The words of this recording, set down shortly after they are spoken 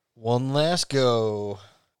One last go.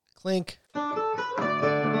 Clink.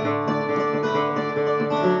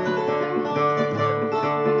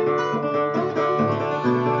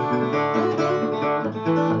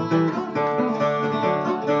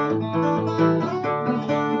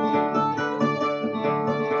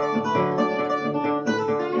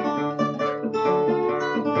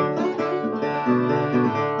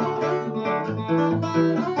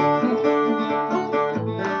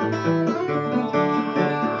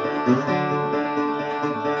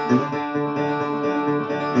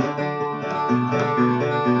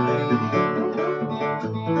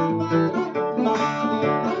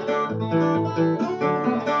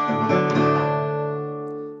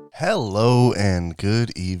 Hello and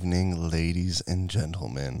good evening, ladies and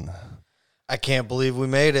gentlemen. I can't believe we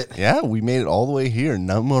made it. Yeah, we made it all the way here.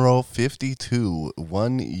 Numero 52.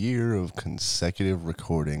 1 year of consecutive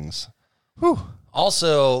recordings. Whew.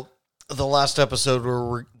 Also, the last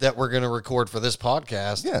episode that we're going to record for this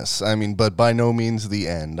podcast. Yes, I mean, but by no means the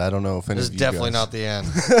end. I don't know if any This of is you definitely guys... not the end.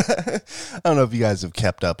 I don't know if you guys have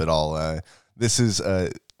kept up at all. This is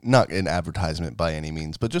not an advertisement by any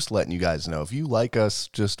means, but just letting you guys know. If you like us,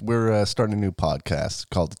 we're starting a new podcast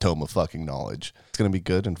called The Tome of Fucking Knowledge. It's going to be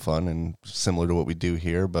good and fun and similar to what we do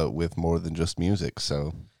here, but with more than just music,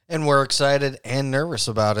 so... And we're excited and nervous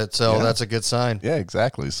about it, so Yeah. that's a good sign. Yeah,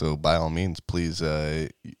 exactly. So by all means, please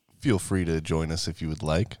feel free to join us if you would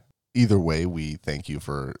like. Either way, we thank you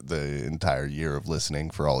for the entire year of listening,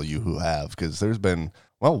 for all you who have, because there's been,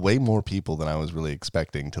 well, way more people than I was really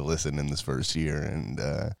expecting to listen in this first year, and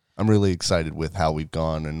I'm really excited with how we've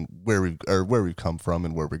gone and where we've come from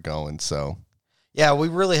and where we're going. So Yeah, we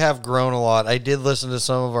really have grown a lot. I did listen to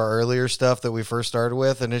some of our earlier stuff that we first started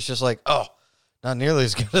with, and it's just like, oh, not nearly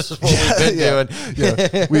as good as what we've been doing.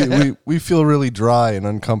 Yeah, we feel really dry and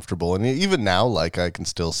uncomfortable. And even now, like, I can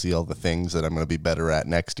still see all the things that I'm going to be better at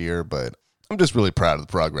next year. But I'm just really proud of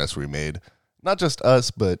the progress we made. Not just us,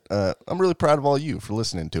 but I'm really proud of all you for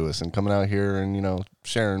listening to us and coming out here and,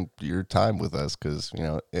 sharing your time with us because,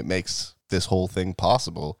 it makes this whole thing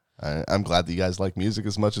possible. I'm glad that you guys like music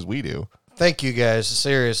as much as we do. Thank you guys,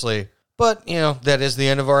 seriously. But, that is the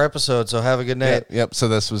end of our episode, so have a good night. Yep. So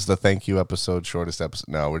this was the thank you episode, shortest episode.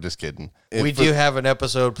 No, we're just kidding. We do have an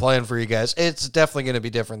episode planned for you guys. It's definitely going to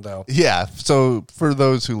be different, though. Yeah. So for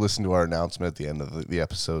those who listened to our announcement at the end of the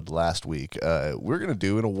episode last week, we're going to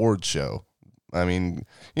do an award show. I mean,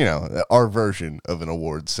 our version of an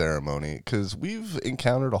awards ceremony, because we've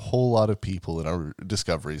encountered a whole lot of people in our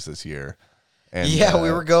discoveries this year. And, yeah,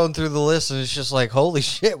 we were going through the list, and it's just like, holy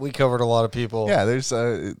shit, we covered a lot of people. Yeah, there's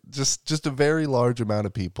just a very large amount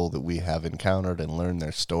of people that we have encountered and learned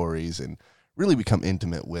their stories and really become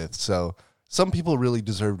intimate with. So some people really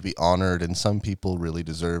deserve to be honored, and some people really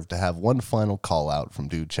deserve to have one final call out from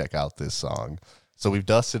Dude, check out this song. So we've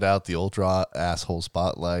dusted out the Ultra Asshole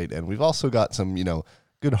Spotlight, and we've also got some,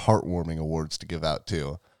 good heartwarming awards to give out,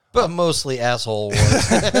 too. But mostly asshole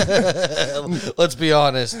awards. Let's be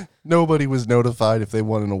honest. Nobody was notified if they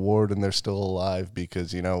won an award and they're still alive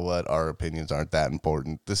because, you know what, our opinions aren't that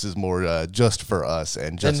important. This is more just for us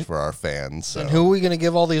and just for our fans. So. And who are we going to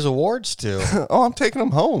give all these awards to? Oh, I'm taking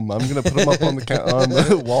them home. I'm going to put them up on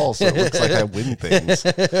the wall so it looks like I win things.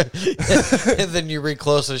 And then you read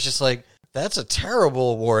close and it's just like, that's a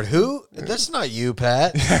terrible award. Who? That's not you,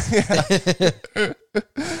 Pat.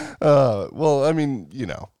 Well, I mean,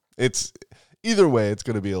 it's either way, it's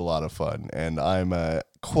going to be a lot of fun, and I'm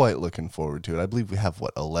quite looking forward to it. I believe we have,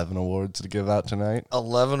 11 awards to give out tonight?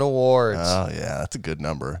 11 awards. Oh, yeah, that's a good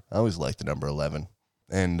number. I always like the number 11.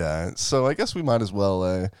 And so I guess we might as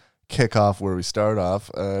well kick off where we start off.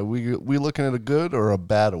 We looking at a good or a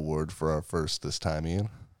bad award for our first this time, Ian?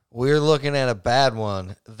 We're looking at a bad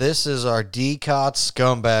one. This is our DCOT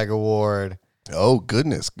Scumbag Award. Oh,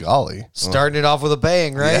 goodness, golly. Starting it off with a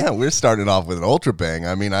bang, right? Yeah, we're starting off with an ultra bang.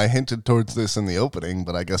 I mean, I hinted towards this in the opening,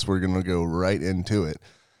 but I guess we're going to go right into it.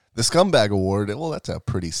 The Scumbag Award, well, that's a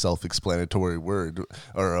pretty self-explanatory word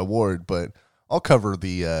or award, but I'll cover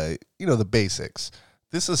the, the basics.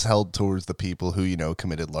 This is held towards the people who,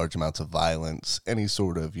 committed large amounts of violence, any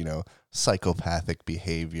sort of, psychopathic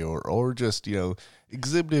behavior, or just,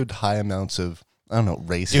 exhibited high amounts of, I don't know,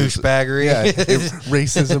 racism. Douchebaggery. Yeah,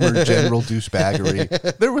 racism or general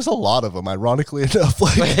douchebaggery. There was a lot of them, ironically enough.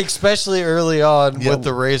 Especially early on with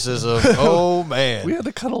the racism. Oh, man. We had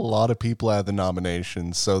to cut a lot of people out of the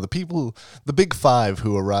nominations. So the big five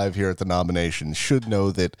who arrive here at the nominations should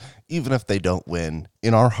know that even if they don't win,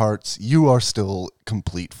 in our hearts, you are still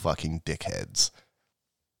complete fucking dickheads.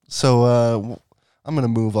 So, I'm going to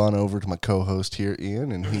move on over to my co-host here,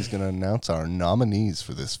 Ian, and he's going to announce our nominees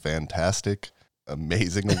for this fantastic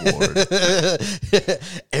amazing award.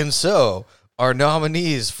 And so, our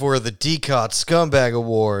nominees for the DCOT Scumbag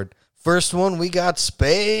Award. First one, we got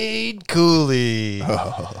Spade Cooley.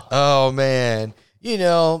 Oh, man. You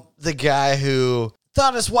know, the guy who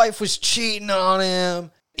thought his wife was cheating on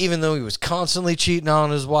him, even though he was constantly cheating on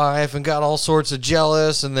his wife, and got all sorts of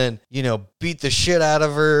jealous, and then, you know, beat the shit out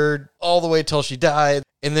of her all the way till she died,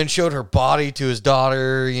 and then showed her body to his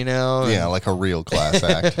daughter, you know. Yeah, like a real class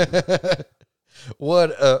act.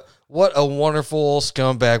 What a wonderful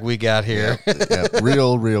scumbag we got here. Yeah,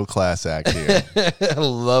 real class act here.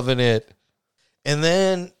 Loving it. And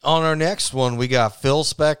then on our next one, we got Phil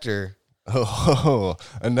Spector. Oh,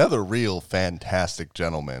 another real fantastic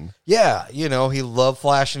gentleman. Yeah, you know, he loved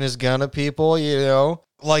flashing his gun at people, you know,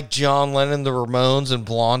 like John Lennon, the Ramones, and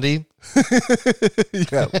Blondie.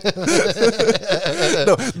 Yeah.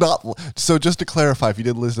 No, not so. Just to clarify, if you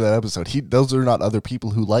didn't listen to that episode, those are not other people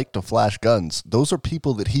who like to flash guns. Those are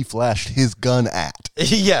people that he flashed his gun at.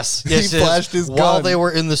 Yes, he flashed his while gun they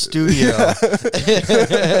were in the studio.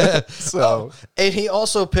 So, and he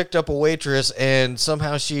also picked up a waitress, and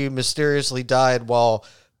somehow she mysteriously died while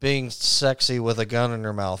being sexy with a gun in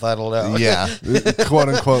her mouth. I don't know. yeah, quote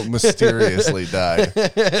unquote, mysteriously died.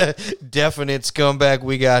 Definite scumbag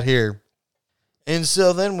we got here. And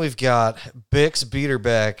so then we've got Bix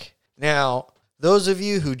Beiderbecke. Now, those of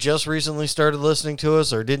you who just recently started listening to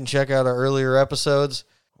us or didn't check out our earlier episodes,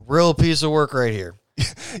 real piece of work right here.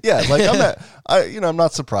 Yeah, like I'm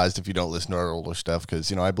not surprised if you don't listen to our older stuff because,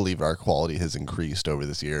 you know, I believe our quality has increased over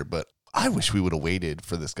this year, but I wish we would have waited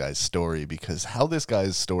for this guy's story because how this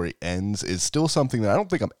guy's story ends is still something that I don't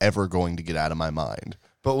think I'm ever going to get out of my mind.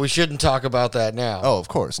 But we shouldn't talk about that now. Oh, of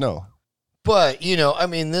course, no. But, you know, I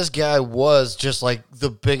mean, this guy was just like the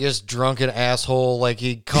biggest drunken asshole. Like,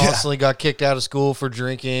 he constantly got kicked out of school for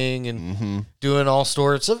drinking and doing all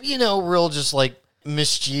sorts of, you know, real just like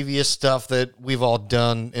mischievous stuff that we've all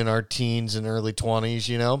done in our teens and early 20s,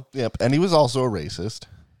 you know? Yep, and he was also a racist.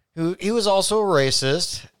 He was also a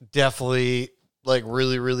racist, definitely, like,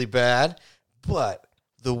 really, really bad. But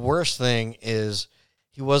the worst thing is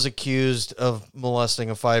he was accused of molesting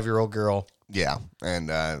a 5-year-old girl. Yeah,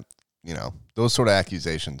 and, you know, those sort of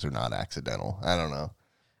accusations are not accidental. I don't know.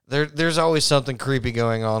 There's always something creepy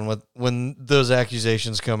going on with when those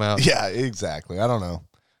accusations come out. Yeah, exactly. I don't know.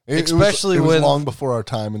 Especially it was when long before our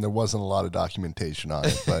time and there wasn't a lot of documentation on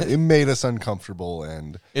it, but it made us uncomfortable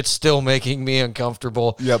and it's still making me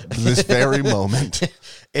uncomfortable. Yep, this very moment.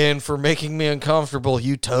 And for making me uncomfortable,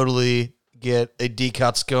 you totally get a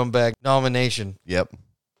DCOT Scumbag nomination. Yep.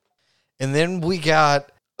 And then we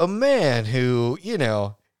got a man who, you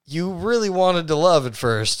know, you really wanted to love at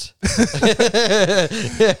first. Oh,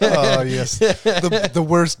 yes. The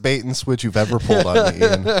worst bait and switch you've ever pulled on me,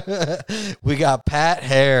 Ian. We got Pat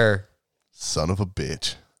Hare. Son of a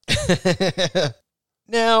bitch.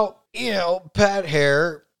 Now, you know, Pat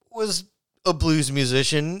Hare was a blues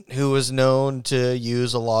musician who was known to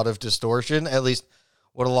use a lot of distortion, at least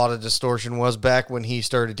what a lot of distortion was back when he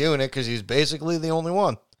started doing it, because he's basically the only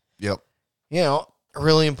one. Yep. You know,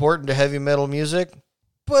 really important to heavy metal music,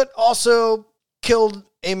 but also killed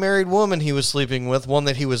a married woman he was sleeping with, one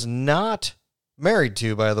that he was not married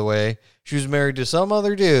to, by the way. She was married to some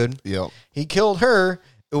other dude. Yep. He killed her.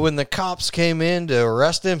 When the cops came in to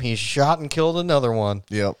arrest him, he shot and killed another one.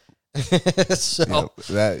 Yep. So Yep.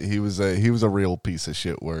 That he was a real piece of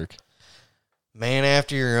shit work. Man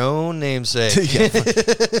after your own namesake. Yeah,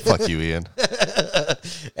 fuck you, Ian.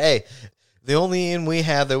 Hey, the only Ian we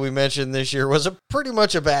had that we mentioned this year was pretty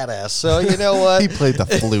much a badass. So you know what? He played the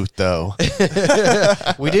flute, though.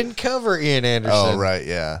 We didn't cover Ian Anderson. Oh, right,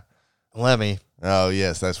 yeah. Lemmy. Oh,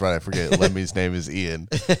 yes, that's right. I forget. Lemmy's name is Ian.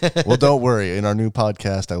 Well, don't worry. In our new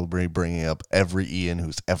podcast, I will be bringing up every Ian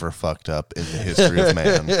who's ever fucked up in the history of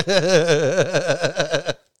man.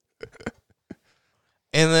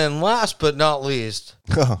 And then last but not least.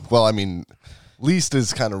 Well, I mean, least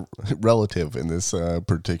is kind of relative in this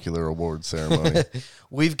particular award ceremony.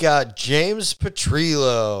 We've got James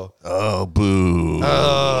Petrillo. Oh, boo.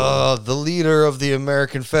 The leader of the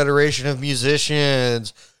American Federation of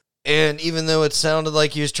Musicians. And even though it sounded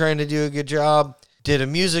like he was trying to do a good job, did a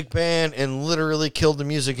music ban and literally killed the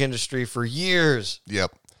music industry for years.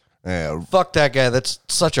 Yep. Yeah. Fuck that guy. That's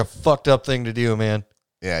such a fucked up thing to do, man.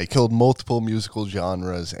 Yeah, he killed multiple musical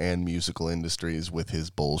genres and musical industries with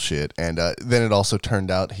his bullshit. And then it also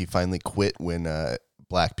turned out he finally quit when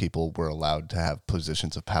black people were allowed to have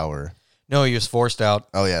positions of power. No, he was forced out.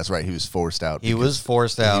 Oh, yeah, that's right. He was forced out. He was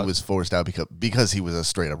forced out. He was forced out because he was a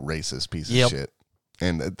straight up racist piece of shit.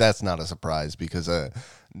 And that's not a surprise because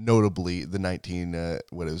notably the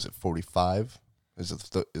 45? Is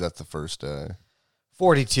that the first?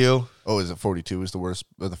 42. Oh, is it 42 is the worst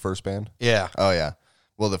of the first band? Yeah. Oh, yeah.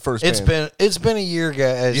 Well, the first It's been a year,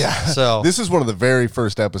 guys. Yeah. So This is one of the very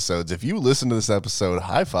first episodes. If you listen to this episode,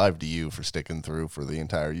 high five to you for sticking through for the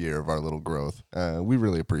entire year of our little growth. We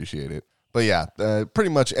really appreciate it. But yeah, pretty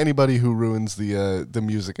much anybody who ruins the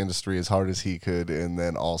music industry as hard as he could and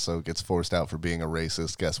then also gets forced out for being a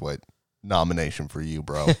racist, guess what? Nomination for you,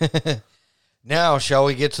 bro. now, shall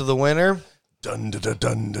we get to the winner? Dun dun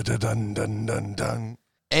dun dun dun dun dun dun.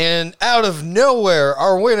 And out of nowhere,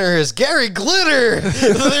 our winner is Gary Glitter,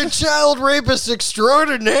 the child rapist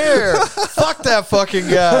extraordinaire. Fuck that fucking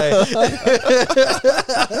guy.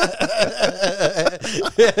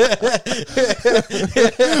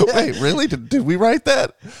 Wait, really? Did we write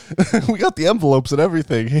that? We got the envelopes and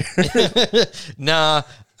everything here. Nah,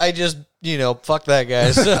 I just, fuck that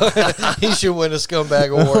guy. So he should win a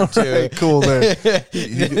scumbag award too. Right, cool there.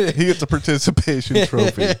 He gets a participation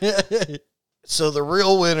trophy. So the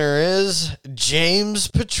real winner is James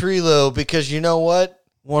Petrillo, because you know what?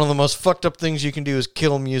 One of the most fucked up things you can do is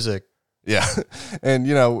kill music. Yeah. And,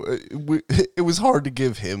 it was hard to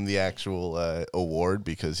give him the actual award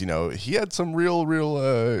because, he had some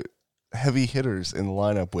real heavy hitters in the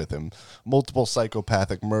lineup with him. Multiple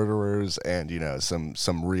psychopathic murderers and,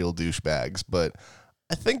 some real douchebags. But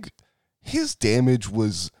I think his damage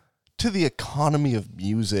was to the economy of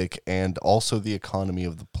music and also the economy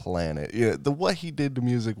of the planet. Yeah, what he did to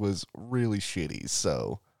music was really shitty.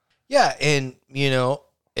 So, yeah, and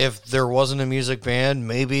if there wasn't a music band,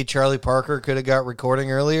 maybe Charlie Parker could have got recording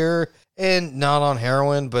earlier and not on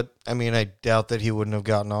heroin. But I doubt that he wouldn't have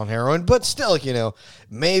gotten on heroin. But still,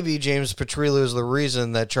 maybe James Petrillo is the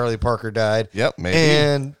reason that Charlie Parker died. Yep, maybe.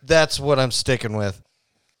 And that's what I'm sticking with.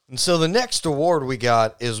 And so the next award we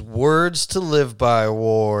got is Words to Live By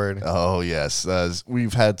Award. Oh, yes.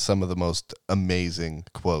 We've had some of the most amazing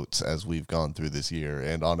quotes as we've gone through this year.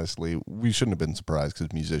 And honestly, we shouldn't have been surprised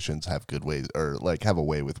because musicians have good ways or have a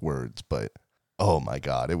way with words. But oh my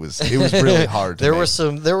God, it was really hard. There were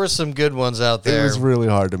some good ones out there. It was really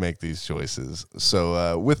hard to make these choices.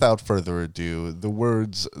 So without further ado, the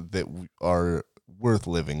words that are worth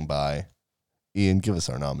living by. Ian, give us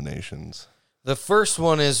our nominations. The first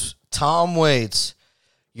one is Tom Waits.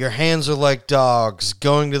 Your hands are like dogs,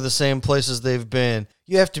 going to the same places they've been.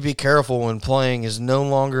 You have to be careful when playing is no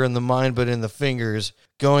longer in the mind but in the fingers,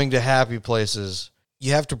 going to happy places.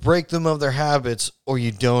 You have to break them of their habits or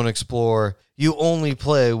you don't explore. You only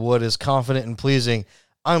play what is confident and pleasing.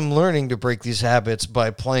 I'm learning to break these habits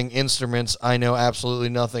by playing instruments I know absolutely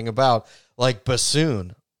nothing about, like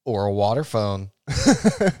bassoon or a waterphone.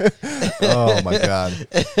 Oh, my God.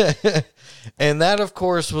 And that, of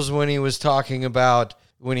course, was when he was talking about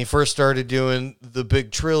when he first started doing the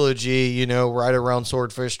big trilogy, right around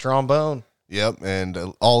Swordfish Trombone. Yep,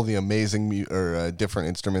 and all the amazing different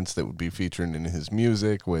instruments that would be featured in his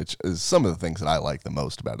music, which is some of the things that I like the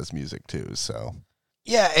most about his music, too. So,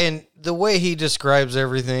 yeah, and the way he describes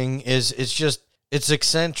everything is it's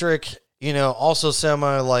eccentric, also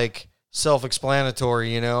semi,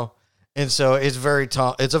 self-explanatory, And so it's a very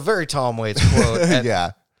Tom Waits quote.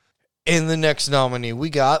 Yeah. In the next nominee, we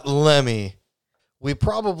got Lemmy. We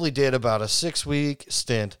probably did about a 6-week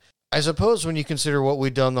stint. I suppose when you consider what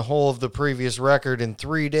we'd done the whole of the previous record in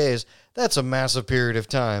 3 days, that's a massive period of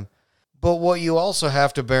time. But what you also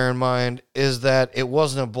have to bear in mind is that it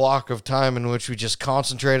wasn't a block of time in which we just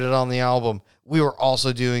concentrated on the album. We were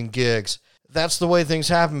also doing gigs. That's the way things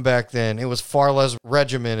happened back then. It was far less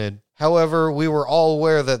regimented. However, we were all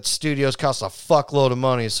aware that studios cost a fuckload of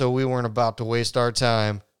money, so we weren't about to waste our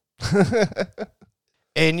time.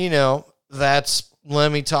 And, that's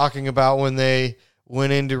Lemmy talking about when they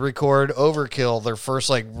went in to record Overkill, their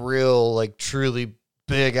first, real, truly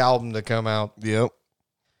big album to come out. Yep.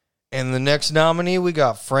 And the next nominee, we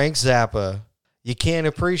got Frank Zappa. You can't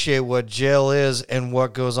appreciate what jail is and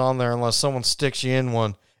what goes on there unless someone sticks you in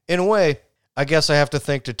one. In a way, I guess I have to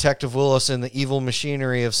thank Detective Willis and the evil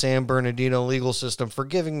machinery of San Bernardino legal system for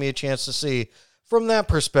giving me a chance to see, from that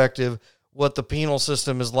perspective, what the penal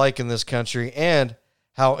system is like in this country and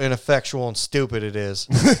how ineffectual and stupid it is.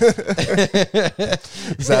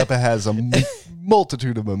 Zappa has a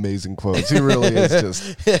multitude of amazing quotes. He really is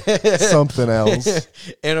just something else.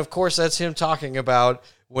 And of course, that's him talking about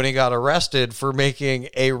when he got arrested for making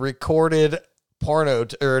a recorded porno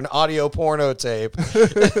or an audio porno tape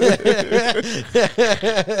that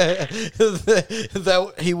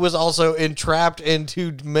he was also entrapped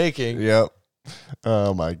into making. Yep.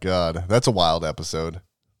 Oh my God. That's a wild episode.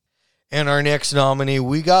 And our next nominee,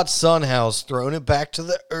 we got Sunhouse, throwing it back to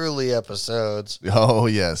the early episodes. Oh,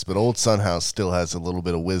 yes, but old Sunhouse still has a little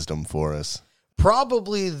bit of wisdom for us.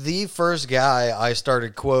 probably the first guy I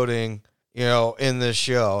started quoting, in this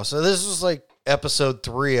show. So this was like episode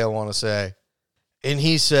 3, I want to say. And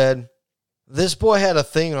he said, this boy had a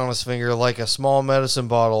thing on his finger like a small medicine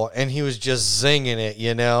bottle, and he was just zinging it,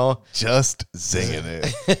 Just zinging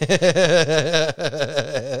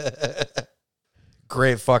it.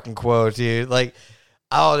 Great fucking quote, dude. Like,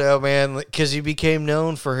 I don't know, man, because he became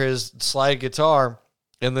known for his slide guitar,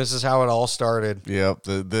 and this is how it all started. Yep,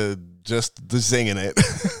 the zinging it.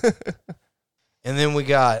 And then we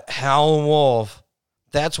got Howlin' Wolf.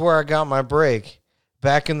 That's where I got my break.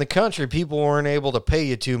 Back in the country, people weren't able to pay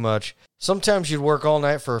you too much. Sometimes you'd work all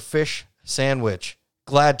night for a fish sandwich.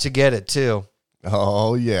 Glad to get it, too.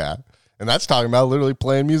 Oh, yeah. And that's talking about literally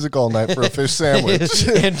playing music all night for a fish sandwich.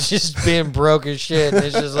 And just being broke as shit. And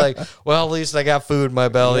it's just like, well, at least I got food in my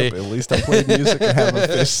belly. Yep, at least I played music and have a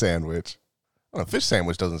fish sandwich. Well, a fish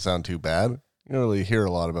sandwich doesn't sound too bad. You don't really hear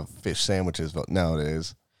a lot about fish sandwiches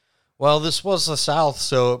nowadays. Well, this was the South,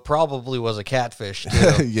 so it probably was a catfish,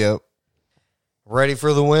 too. Yep. Ready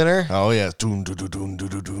for the winner? Oh, yeah. Doon, doon, doon, doon,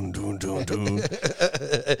 doon, doon, doon, doon.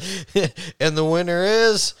 And the winner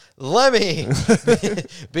is Lemmy.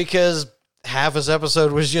 Because half his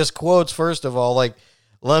episode was just quotes, first of all. Like,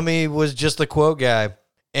 Lemmy was just the quote guy.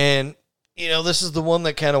 And, this is the one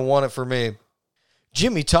that kind of won it for me.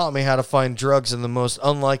 Jimmy taught me how to find drugs in the most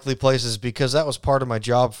unlikely places because that was part of my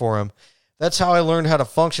job for him. That's how I learned how to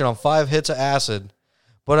function on 5 hits of acid.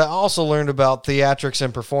 But I also learned about theatrics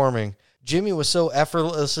and performing. Jimmy was so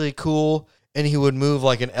effortlessly cool, and he would move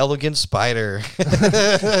like an elegant spider.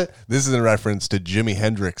 This is in reference to Jimi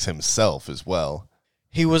Hendrix himself as well.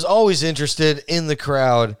 He was always interested in the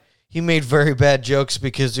crowd. He made very bad jokes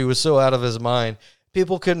because he was so out of his mind.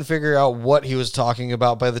 People couldn't figure out what he was talking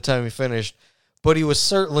about by the time he finished. But he was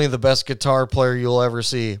certainly the best guitar player you'll ever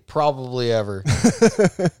see. Probably ever.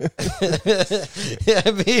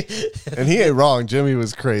 And he ain't wrong. Jimmy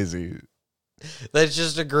was crazy. That's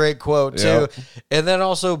just a great quote, too. Yep. And then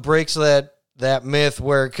also breaks that myth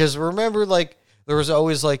where, because remember, like, there was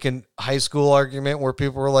always, like, a high school argument where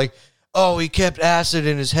people were like, oh, he kept acid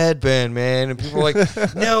in his headband, man. And people were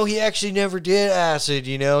like, no, he actually never did acid,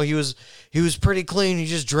 He was pretty clean. He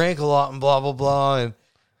just drank a lot and blah, blah, blah. And,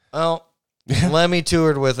 well, Lemmy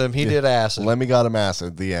toured with him. He did acid. Lemmy got him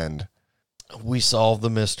acid, the end. We solved the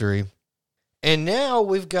mystery. And now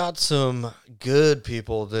we've got some good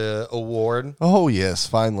people to award. Oh, yes,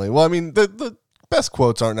 finally. Well, I mean, the best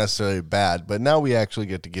quotes aren't necessarily bad, but now we actually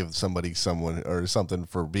get to give someone or something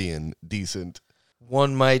for being decent.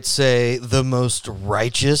 One might say the most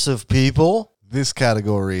righteous of people. This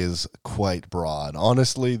category is quite broad.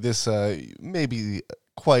 Honestly, this may be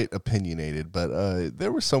quite opinionated, but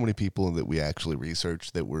there were so many people that we actually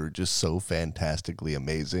researched that were just so fantastically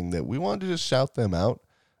amazing that we wanted to just shout them out.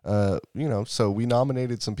 So we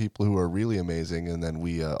nominated some people who are really amazing, and then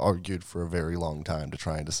we argued for a very long time to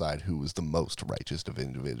try and decide who was the most righteous of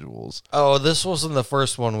individuals. Oh, this wasn't the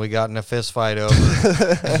first one we got in a fist fight over.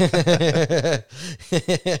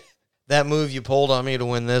 That move you pulled on me to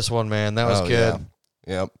win this one, man, that was good.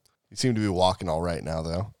 Yeah. Yep. You seem to be walking all right now,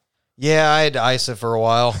 though. Yeah, I had to ice it for a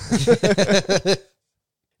while.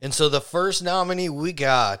 And so the first nominee we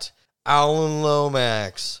got, Alan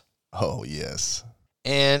Lomax. Oh, yes.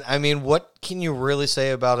 And, I mean, what can you really say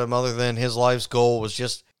about him other than his life's goal was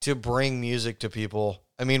just to bring music to people?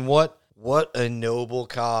 I mean, what a noble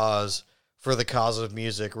cause for the cause of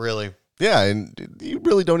music, really. Yeah, and you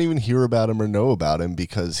really don't even hear about him or know about him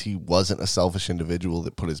because he wasn't a selfish individual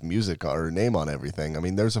that put his music or name on everything. I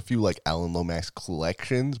mean, there's a few, like, Alan Lomax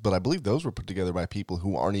collections, but I believe those were put together by people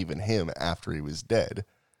who aren't even him after he was dead.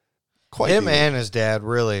 Him and his dad,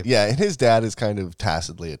 really. Yeah, and his dad is kind of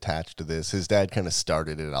tacitly attached to this. His dad kind of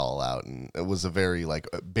started it all out, and it was a very, like,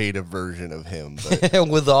 beta version of him. But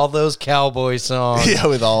with all those cowboy songs. Yeah,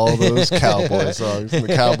 with all those cowboy songs. And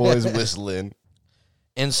the cowboys whistling.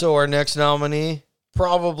 And so our next nominee,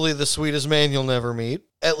 probably the sweetest man you'll never meet,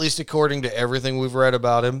 at least according to everything we've read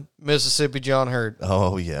about him, Mississippi John Hurt.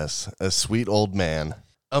 Oh, yes, a sweet old man.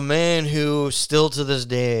 A man who, still to this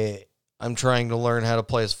day, I'm trying to learn how to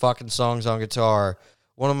play his fucking songs on guitar.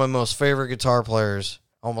 One of my most favorite guitar players.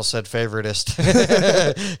 Almost said favoritist.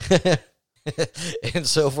 And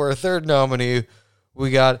so for our third nominee,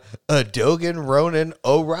 we got Dogan Ronan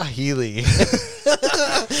O'Rahilly.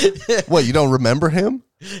 What, you don't remember him?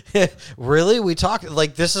 Really? We talk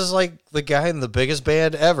like this is like the guy in the biggest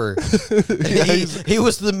band ever. He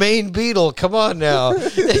was the main Beatle. Come on now.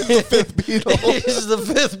 He's the fifth Beatle. He's the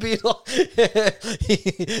fifth Beatle.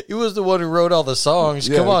 He was the one who wrote all the songs.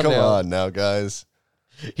 Yeah, come on now, guys.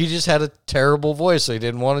 He just had a terrible voice, so he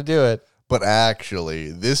didn't want to do it. But actually,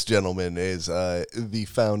 this gentleman is the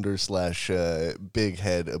founder / big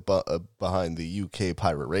head behind the UK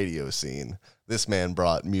pirate radio scene. This man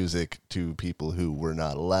brought music to people who were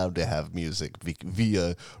not allowed to have music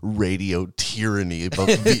via radio tyranny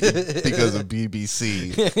because of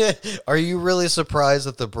BBC. Are you really surprised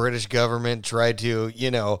that the British government tried to,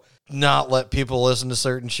 not let people listen to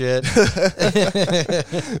certain shit?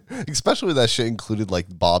 Especially that shit included like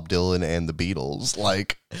Bob Dylan and the Beatles.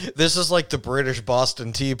 Like, this is like the British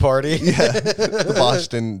Boston Tea Party. Yeah,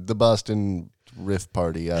 the Boston Riff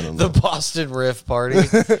Party. I don't know. The Boston Riff Party.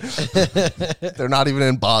 They're not even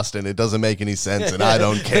in Boston. It doesn't make any sense, and I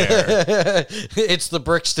don't care. It's the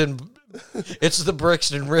Brixton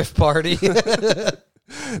Riff Party.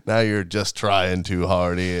 Now you're just trying too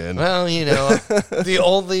hard, Ian. Well,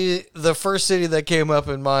 the first city that came up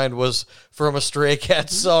in mind was from a Stray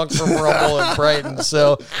Cats song from Rumble and Brighton.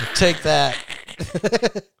 So take that.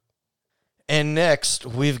 And next,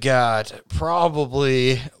 we've got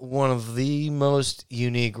probably one of the most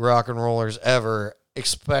unique rock and rollers ever,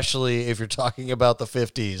 especially if you're talking about the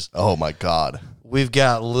 50s. Oh, my God. We've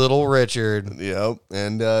got Little Richard. Yep,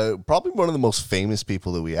 and probably one of the most famous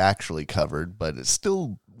people that we actually covered, but it's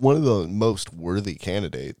still one of the most worthy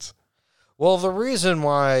candidates. Well, the reason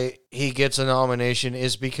why he gets a nomination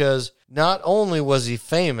is because not only was he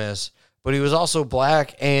famous, but he was also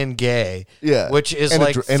black and gay. Yeah. Which is and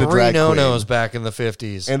like three no-nos back in the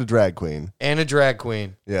 50s. And a drag queen.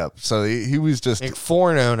 Yeah. So he was just... Like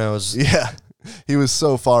 4 no-nos. Yeah. He was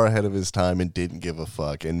so far ahead of his time and didn't give a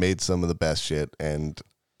fuck and made some of the best shit and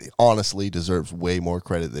honestly deserves way more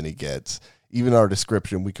credit than he gets. Even our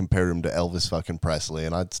description, we compared him to Elvis fucking Presley,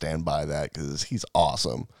 and I'd stand by that because he's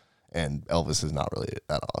awesome. And Elvis is not really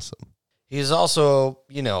that awesome. He's also,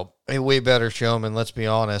 a way better showman, let's be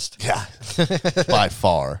honest. Yeah, by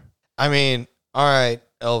far. I mean, all right,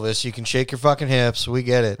 Elvis, you can shake your fucking hips. We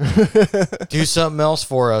get it. Do something else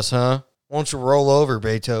for us, huh? Won't you roll over,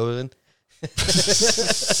 Beethoven?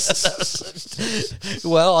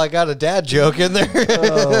 Well, I got a dad joke in there.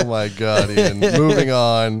 Oh, my God, Ian. Moving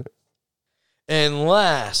on. And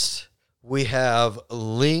last, we have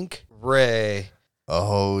Link Wray.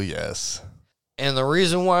 Oh, yes. And the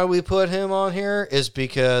reason why we put him on here is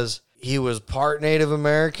because he was part Native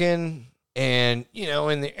American. And,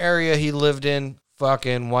 in the area he lived in,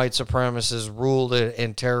 fucking white supremacists ruled it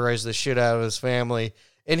and terrorized the shit out of his family.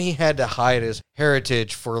 And he had to hide his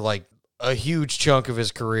heritage for, like, a huge chunk of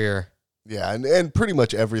his career. Yeah, and pretty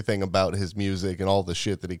much everything about his music and all the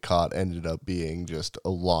shit that he caught ended up being just a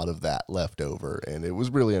lot of that left over. And it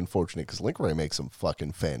was really unfortunate because Link Wray makes some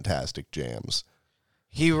fucking fantastic jams.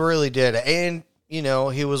 He really did. And,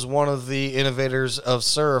 he was one of the innovators of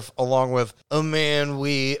surf, along with a man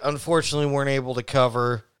we unfortunately weren't able to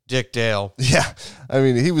cover, Dick Dale. Yeah, I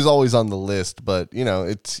mean, he was always on the list, but,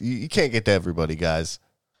 it's you can't get to everybody, guys.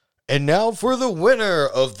 And now for the winner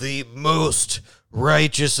of the Most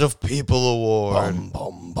Righteous of People Award. Bum,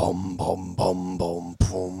 bum, bum, bum, bum, bum,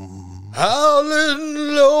 bum.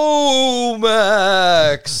 Howlin'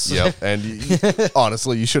 Lomax. Yep, and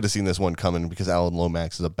honestly, you should have seen this one coming because Alan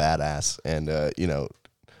Lomax is a badass. And,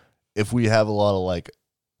 if we have a lot of, like,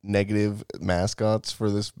 negative mascots for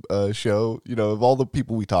this show, of all the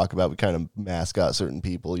people we talk about, we kind of mascot certain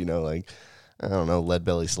people, like, I don't know, lead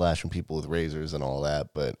belly slashing people with razors and all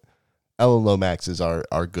that, but Alan Lomax is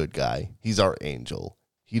our good guy. He's our angel.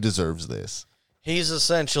 He deserves this. He's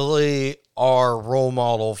essentially our role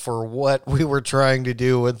model for what we were trying to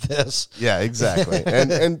do with this. Yeah, exactly.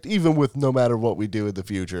 and even with no matter what we do in the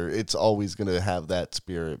future, it's always going to have that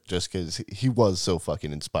spirit just because he was so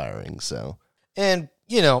fucking inspiring. So, and,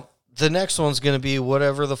 the next one's going to be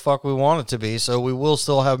whatever the fuck we want it to be, so we will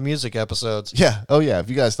still have music episodes. Yeah. Oh, yeah. If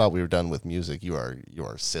you guys thought we were done with music, you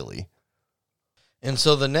are silly. And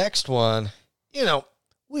so the next one,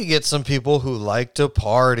 we get some people who like to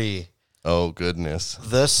party. Oh, goodness.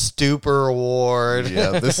 The Stupor Award.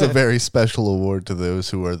 Yeah, this is a very special award to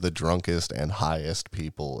those who are the drunkest and highest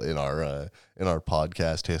people in our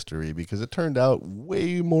podcast history, because it turned out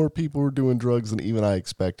way more people were doing drugs than even I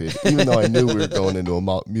expected, even though I knew we were going into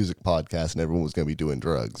a music podcast and everyone was going to be doing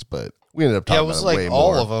drugs. But we ended up talking about way more.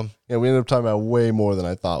 all of them. Yeah, we ended up talking about way more than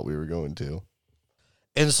I thought we were going to.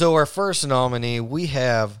 And so our first nominee, we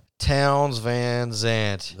have Townes Van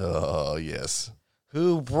Zandt. Oh, yes.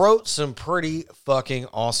 Who wrote some pretty fucking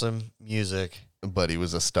awesome music. But he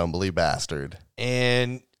was a stumbly bastard.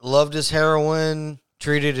 And loved his heroin,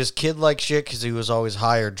 treated his kid like shit because he was always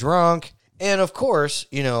high or drunk. And of course,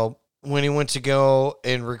 when he went to go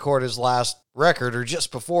and record his last record, or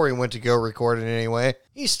just before he went to go record it anyway,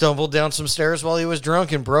 he stumbled down some stairs while he was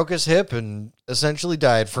drunk and broke his hip and essentially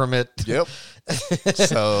died from it. Yep.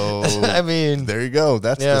 So, I mean, there you go.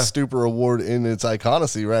 That's the Stupor Award in its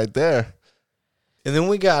iconicity right there. And then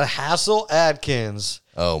we got Hassel Adkins.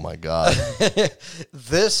 Oh, my God.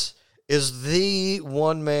 This is the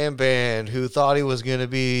one-man band who thought he was going to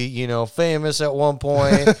be, famous at one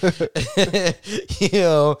point.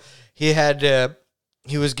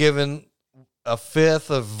 He was given a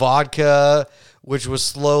fifth of vodka, which was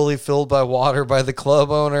slowly filled by water by the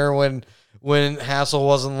club owner when Hassel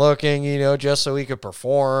wasn't looking, just so he could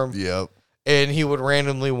perform. Yep. And he would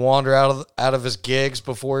randomly wander out of his gigs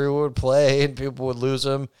before he would play, and people would lose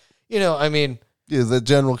him. Yeah, the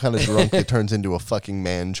general kind of drunk that turns into a fucking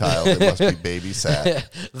man-child that must be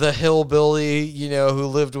babysat. The hillbilly, who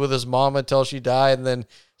lived with his mom until she died and then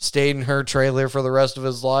stayed in her trailer for the rest of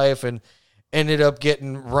his life and ended up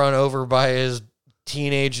getting run over by his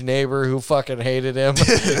teenage neighbor who fucking hated him.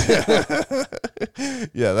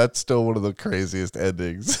 Yeah, that's still one of the craziest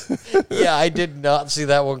endings. Yeah, I did not see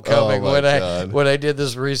that one coming when I did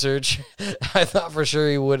this research. I thought for sure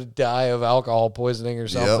he would die of alcohol poisoning or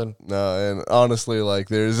something. Yep. No, and honestly, like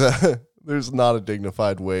there's not a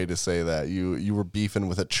dignified way to say that. You were beefing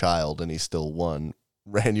with a child and he still won.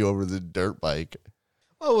 Ran you over the dirt bike.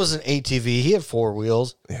 Well, it was an ATV. He had 4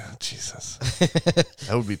 wheels. Yeah, Jesus.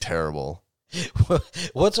 That would be terrible.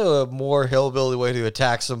 What's a more hillbilly way to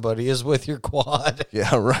attack somebody is with your quad.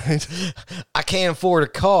 Yeah, right. I can't afford a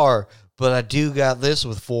car, but I do got this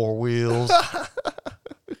with 4 wheels.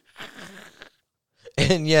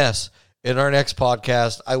 And yes, in our next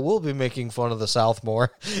podcast, I will be making fun of the South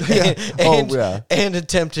more. Yeah. And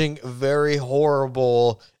attempting very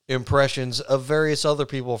horrible impressions of various other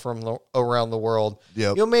people from around the world.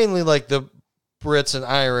 Yep. Mainly like the Brits and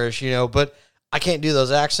Irish, but I can't do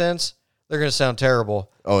those accents. They're going to sound terrible.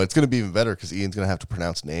 Oh, it's going to be even better because Ian's going to have to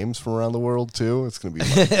pronounce names from around the world, too. It's going to be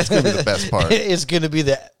the best part. It's going to be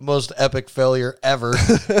the most epic failure ever.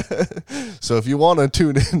 So if you want to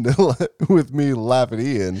tune in with me, Laugh at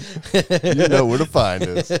Ian, you know where to find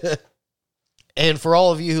us. And for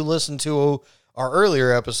all of you who listened to our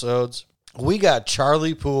earlier episodes, we got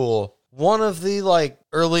Charlie Poole, one of the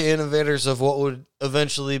early innovators of what would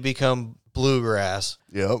eventually become bluegrass.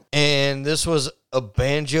 Yep. And this was a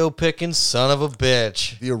banjo-picking son of a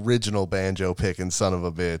bitch. The original banjo-picking son of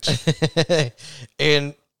a bitch.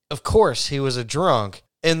 And, of course, he was a drunk.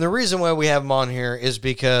 And the reason why we have him on here is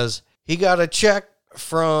because he got a check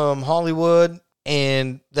from Hollywood,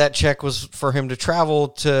 and that check was for him to travel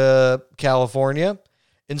to California.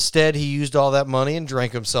 Instead, he used all that money and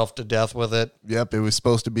drank himself to death with it. Yep, it was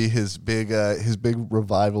supposed to be his big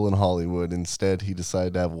revival in Hollywood. Instead, he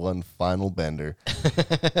decided to have one final bender.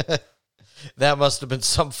 That must have been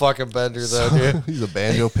some fucking bender, though, dude. He's a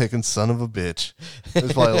banjo-picking son of a bitch.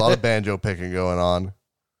 There's probably a lot of banjo-picking going on.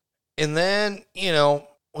 And then,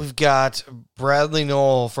 we've got Bradley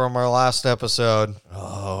Noel from our last episode.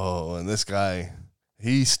 Oh, and this guy,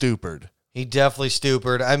 he stupid. He definitely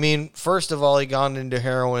stupid. I mean, first of all, he got into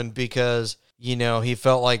heroin because, he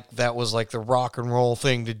felt like that was like the rock and roll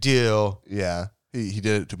thing to do. Yeah, he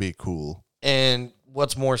did it to be cool. And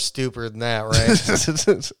what's more stupid than that,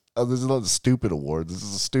 right? Oh, this is not a stupid award. This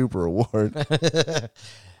is a Stupor Award.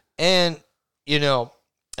 And,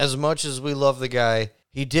 as much as we love the guy,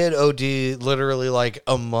 he did OD literally like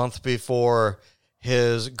a month before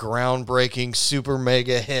his groundbreaking super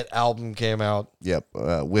mega hit album came out. Yep,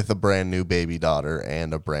 with a brand new baby daughter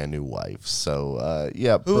and a brand new wife. So,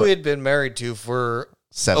 yeah. Who he had been married to for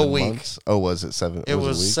 7 a week. Months? Oh, was it 7? It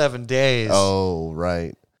was 7 days. Oh,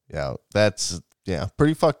 right. Yeah, that's,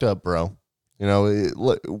 pretty fucked up, bro. One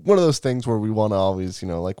of those things where we want to always,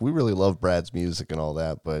 we really love Brad's music and all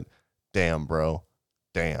that, but damn, bro.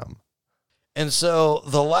 Damn. And so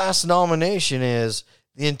the last nomination is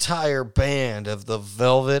the entire band of the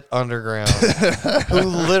Velvet Underground, who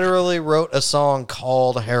literally wrote a song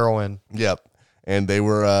called Heroin. Yep. And they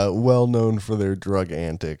were well known for their drug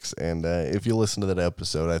antics. And if you listen to that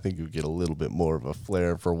episode, I think you get a little bit more of a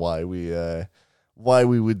flair for why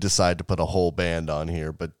we would decide to put a whole band on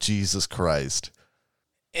here. But Jesus Christ.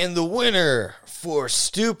 And the winner for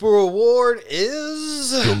Stupor Award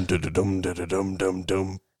is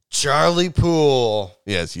Charlie Poole.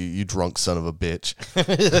 Yes, you drunk son of a bitch.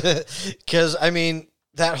 Because, I mean,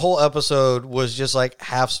 that whole episode was just like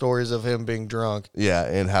half stories of him being drunk. Yeah,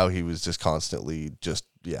 and how he was just constantly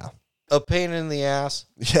a pain in the ass.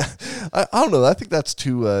 Yeah, I don't know. I think that's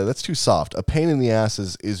too soft. A pain in the ass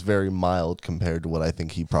is very mild compared to what I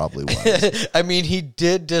think he probably was. I mean, he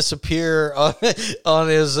did disappear on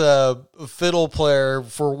his fiddle player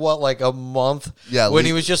for like a month. Yeah, when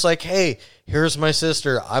he was just like, "Hey, here's my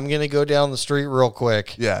sister. I'm gonna go down the street real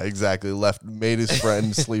quick." Yeah, exactly. Made his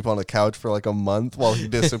friend sleep on a couch for like a month while he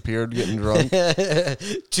disappeared getting drunk.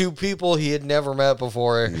 Two people he had never met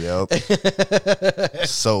before. Yep.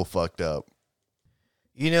 So fucked up.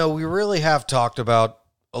 We really have talked about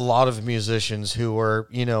a lot of musicians who were,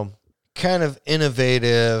 kind of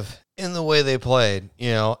innovative in the way they played,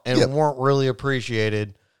 and weren't really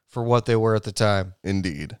appreciated for what they were at the time.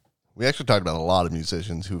 Indeed. We actually talked about a lot of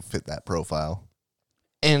musicians who fit that profile.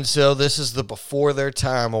 And so this is the Before Their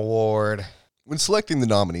Time award. When selecting the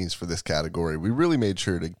nominees for this category, we really made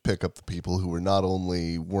sure to pick up the people who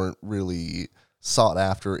weren't really sought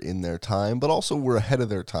after in their time, but also were ahead of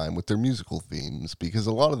their time with their musical themes, because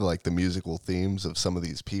a lot of the musical themes of some of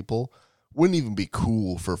these people wouldn't even be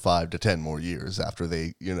cool for 5 to 10 more years after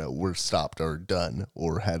they, were stopped or done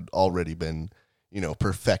or had already been,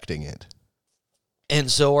 perfecting it. And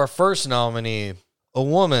so our first nominee, a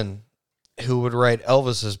woman who would write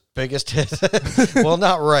Elvis's biggest hit. Well,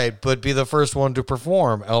 not write, but be the first one to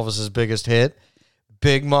perform Elvis's biggest hit,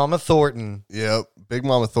 Big Mama Thornton. Yep. Big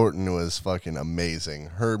Mama Thornton was fucking amazing.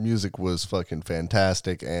 Her music was fucking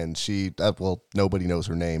fantastic, and nobody knows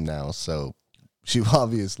her name now, so she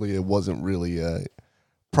obviously wasn't really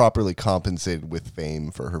properly compensated with fame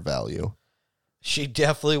for her value. She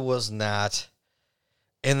definitely was not.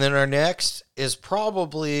 And then our next is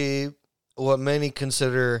probably what many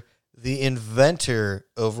consider the inventor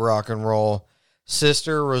of rock and roll,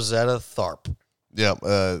 Sister Rosetta Tharpe. Yeah,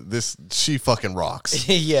 she fucking rocks.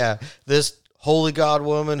 Yeah, this holy god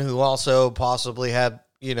woman who also possibly had,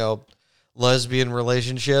 lesbian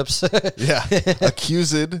relationships. Yeah,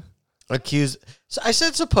 accused. So I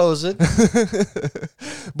said supposed.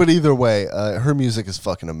 But either way, her music is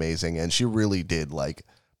fucking amazing, and she really did,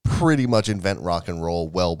 pretty much invent rock and roll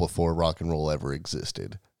well before rock and roll ever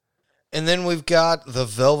existed. And then we've got the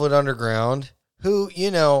Velvet Underground, who,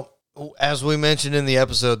 as we mentioned in the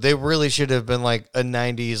episode, they really should have been a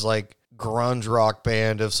 90s grunge rock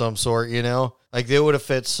band of some sort, they would have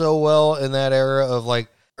fit so well in that era of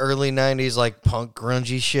early 90s punk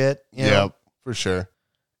grungy shit. Yep, for sure.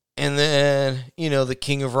 And then, the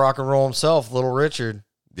king of rock and roll himself, Little Richard.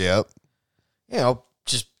 Yep.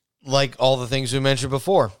 Just like all the things we mentioned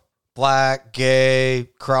before. Black, gay,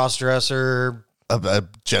 cross-dresser. A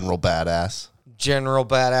general badass. General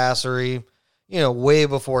badassery. Way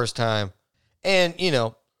before his time. And,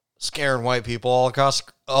 scaring white people all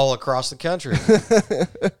across the country.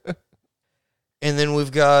 And then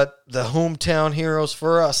we've got the hometown heroes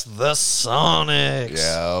for us, the Sonics.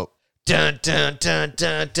 Yeah. Dun, dun, dun,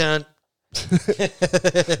 dun, dun.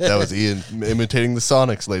 That was Ian imitating the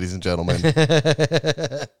Sonics, ladies and gentlemen.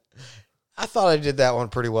 I thought I did that one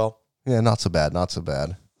pretty well. Yeah, not so bad, not so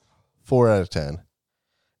bad. 4 out of 10.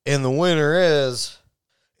 And the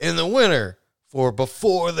winner for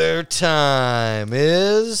Before Their Time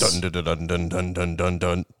is... Dun, dun, dun, dun, dun, dun, dun,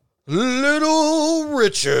 dun. Little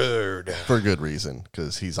Richard. For good reason,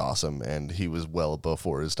 because he's awesome, and he was well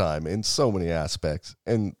before his time in so many aspects.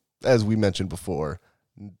 And as we mentioned before,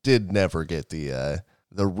 did never get the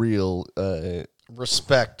real...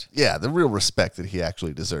 respect. Yeah, the real respect that he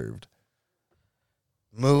actually deserved.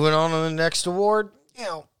 Moving on to the next award,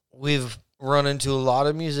 we've run into a lot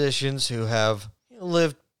of musicians who have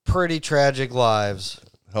lived pretty tragic lives.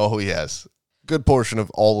 Oh, yes. Good portion of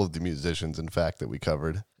all of the musicians, in fact, that we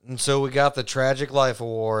covered. And so we got the Tragic Life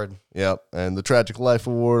Award. Yep, and the Tragic Life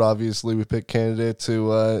Award, obviously, we picked candidates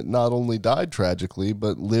who not only died tragically,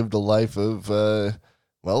 but lived a life of,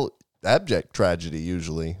 abject tragedy,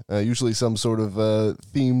 usually. Usually some sort of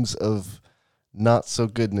themes of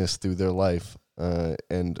not-so-goodness through their life.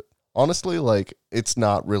 And honestly, it's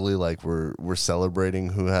not really we're celebrating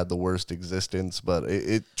who had the worst existence, but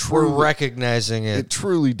it truly, we're recognizing it. It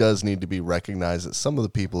truly does need to be recognized that some of the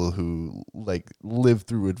people who lived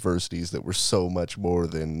through adversities that were so much more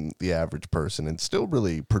than the average person and still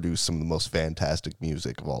really produce some of the most fantastic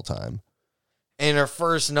music of all time. And our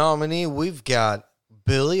first nominee, we've got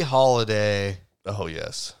Billie Holiday. Oh,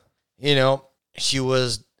 yes. She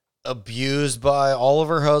was abused by all of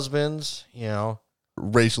her husbands,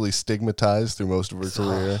 racially stigmatized through most of her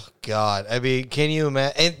career. Oh, God. I mean, can you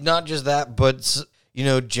imagine? And not just that, but,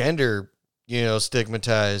 gender,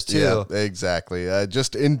 stigmatized too. Yeah, exactly.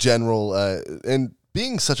 Just in general, and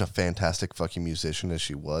being such a fantastic fucking musician as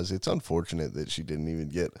she was, it's unfortunate that she didn't even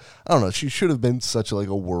get, I don't know, she should have been such like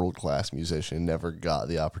a world-class musician, never got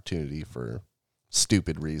the opportunity for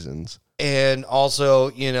stupid reasons. And also,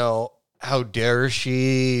 you know, how dare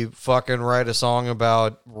she fucking write a song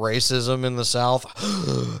about racism in the South?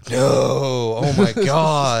 No. Oh my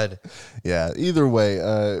God. Yeah, either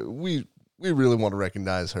way, we really want to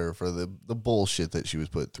recognize her for the bullshit that she was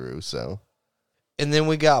put through, so. And then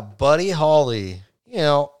we got Buddy Holly. You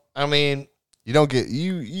know, I mean, you don't get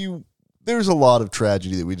you there's a lot of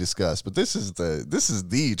tragedy that we discussed, but this is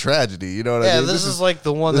the tragedy, you know what I mean? Yeah, this is like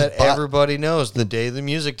the one that everybody knows, the day the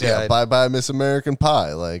music died. Yeah, Bye Bye Miss American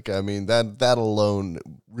Pie. Like, I mean, that alone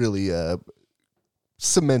really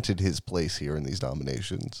cemented his place here in these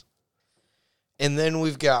nominations. And then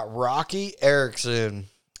we've got Rocky Erickson,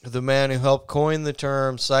 the man who helped coin the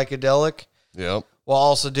term psychedelic. Yep. While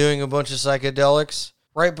also doing a bunch of psychedelics.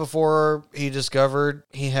 Right before he discovered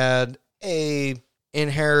he had a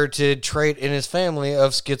inherited trait in his family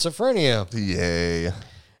of schizophrenia. Yay.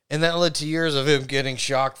 And that led to years of him getting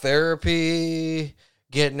shock therapy,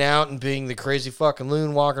 getting out and being the crazy fucking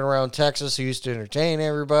loon walking around Texas who used to entertain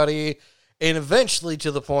everybody, and eventually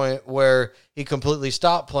to the point where he completely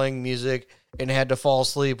stopped playing music and had to fall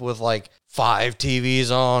asleep with like 5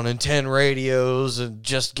 TVs on and 10 radios and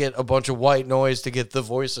just get a bunch of white noise to get the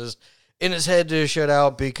voices in his head to shut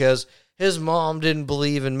out because his mom didn't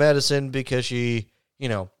believe in medicine because she, you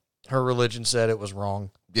know, her religion said it was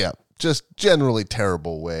wrong. Yeah, just generally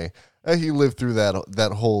terrible way. He lived through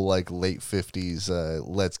that whole like late 50s,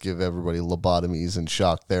 let's give everybody lobotomies and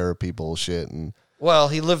shock therapy bullshit. And well,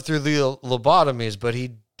 he lived through the lobotomies, but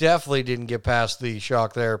he definitely didn't get past the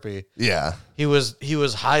shock therapy. Yeah. He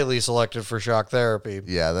was highly selected for shock therapy.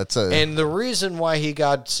 Yeah, and the reason why he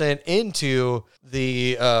got sent into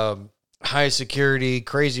the high security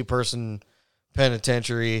crazy person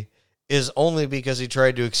penitentiary is only because he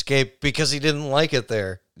tried to escape because he didn't like it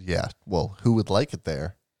there. Yeah. Well, who would like it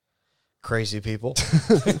there? Crazy people.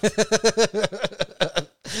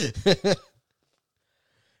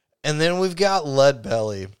 And then we've got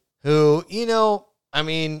Leadbelly, who, you know, I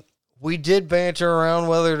mean, we did banter around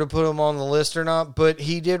whether to put him on the list or not, but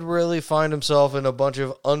he did really find himself in a bunch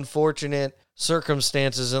of unfortunate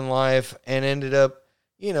circumstances in life and ended up,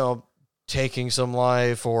 you know, taking some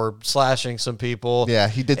life or slashing some people. Yeah,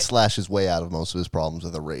 he did slash his way out of most of his problems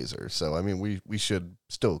with a razor. So, I mean, we should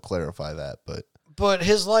still clarify that, But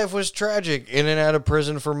his life was tragic, in and out of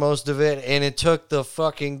prison for most of it, and it took the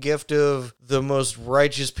fucking gift of the most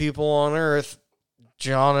righteous people on earth,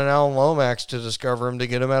 John and Alan Lomax, to discover him to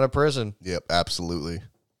get him out of prison. Yep, absolutely.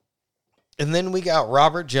 And then we got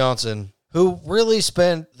Robert Johnson, who really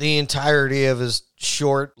spent the entirety of his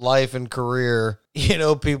short life and career, you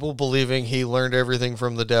know, people believing he learned everything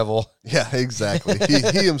from the devil. Yeah, exactly.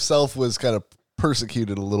 he himself was kind of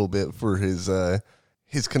persecuted a little bit for his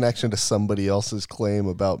connection to somebody else's claim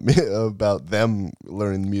about them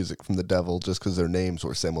learning music from the devil just because their names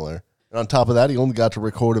were similar. And on top of that, he only got to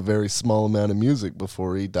record a very small amount of music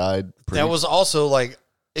before he died. That was also like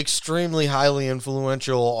extremely highly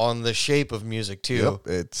influential on the shape of music too. Yep,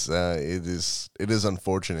 it is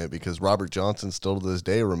unfortunate because Robert Johnson still to this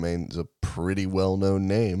day remains a pretty well-known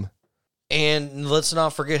name. And let's not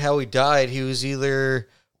forget how he died. He was either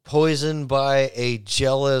poisoned by a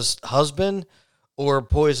jealous husband or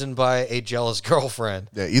poisoned by a jealous girlfriend.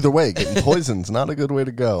 Yeah, either way, getting poisoned's not a good way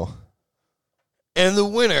to go. And the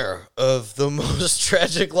winner of the most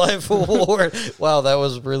tragic life award. Wow, that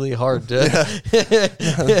was really hard to.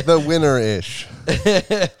 The winner-ish.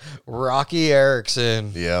 Rocky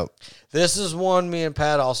Erickson. Yep. This is one me and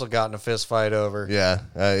Pat also got in a fist fight over. Yeah.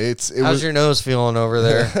 How's your nose feeling over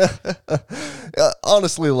there?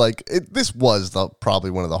 Honestly, like, this was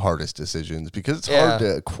probably one of the hardest decisions because it's hard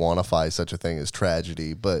to quantify such a thing as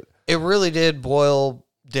tragedy, but it really did boil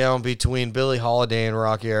down between Billie Holiday and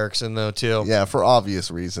Rocky Erickson, though, too. Yeah, for obvious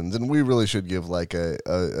reasons. And we really should give, like,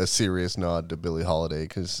 a serious nod to Billie Holiday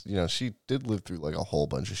because, you know, she did live through, like, a whole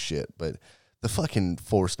bunch of shit. But the fucking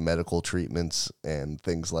forced medical treatments and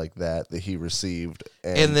things like that he received.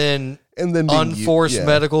 And then unforced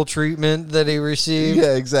medical treatment that he received.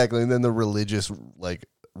 Yeah, exactly. And then the religious, like,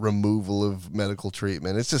 removal of medical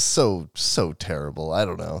treatment. It's just so terrible. I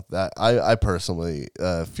don't know. That I personally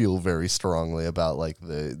feel very strongly about like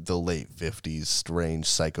the late 50s strange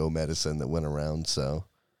psychomedicine that went around. So,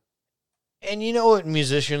 and you know what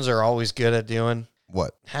musicians are always good at doing?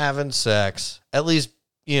 What? Having sex. At least,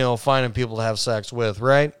 you know, finding people to have sex with,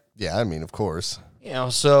 right? Yeah, I mean, of course. You know,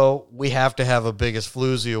 so we have to have a Biggest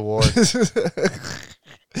Floozy Award.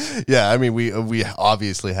 Yeah, I mean, we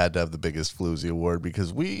obviously had to have the Biggest Floozy Award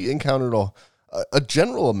because we encountered a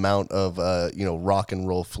general amount of rock and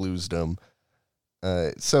roll floosdom.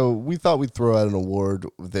 So we thought we'd throw out an award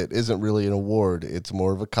that isn't really an award. It's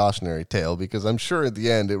more of a cautionary tale, because I'm sure at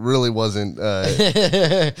the end it really wasn't.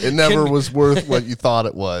 It never was worth what you thought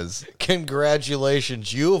it was.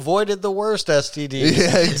 Congratulations, you avoided the worst STD.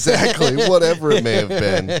 Yeah, exactly. Whatever it may have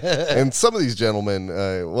been. And some of these gentlemen,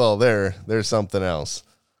 there's something else.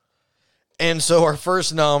 And so our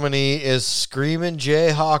first nominee is Screamin'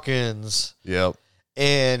 Jay Hawkins. Yep.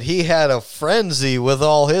 And he had a frenzy with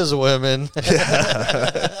all his women.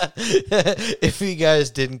 If you guys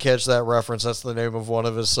didn't catch that reference, that's the name of one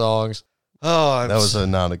of his songs. Oh, that was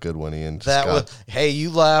not a good one, Ian. Hey, you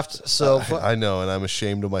laughed. So I know, and I'm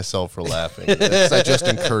ashamed of myself for laughing. I just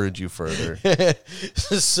encourage you further.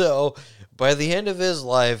 So by the end of his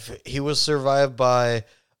life, he was survived by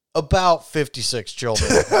about 56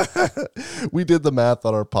 children. We did the math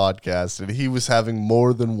on our podcast, and he was having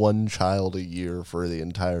more than one child a year for the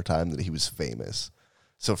entire time that he was famous.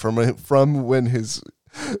 So from when his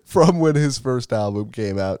first album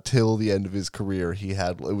came out till the end of his career,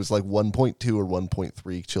 it was like 1.2 or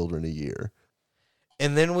 1.3 children a year.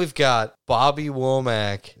 And then we've got Bobby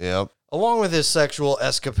Womack. Yep. Along with his sexual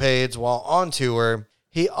escapades while on tour,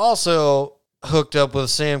 he also hooked up with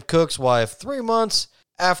Sam Cooke's wife 3 months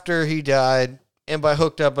after he died, and by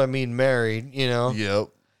hooked up, I mean married, Yep.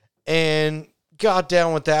 And got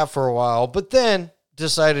down with that for a while, but then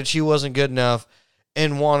decided she wasn't good enough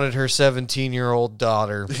and wanted her 17-year-old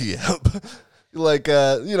daughter. Yep. Like,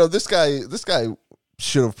 this guy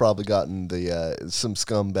should have probably gotten some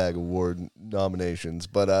Scumbag Award nominations,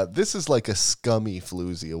 but this is like a scummy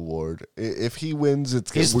floozy award. If he wins,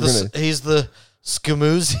 he's the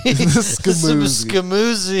Scamoozy. The Scamoozy.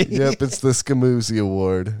 Scamoozy. Yep, it's the Scamoozy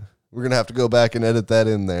Award. We're going to have to go back and edit that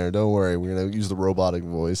in there. Don't worry. We're going to use the robotic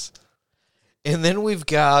voice. And then we've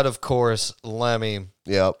got, of course, Lemmy.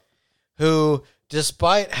 Yep. Who,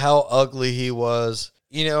 despite how ugly he was,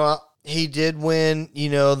 he did win, he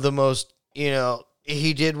did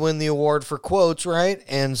win the award for quotes, right?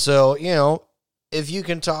 And so, if you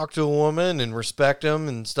can talk to a woman and respect them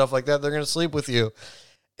and stuff like that, they're going to sleep with you.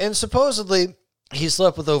 And supposedly, he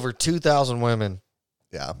slept with over 2,000 women.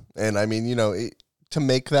 Yeah. And I mean, to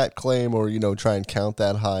make that claim or, try and count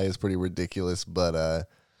that high is pretty ridiculous. But,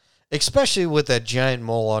 especially with that giant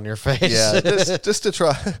mole on your face. Yeah. just to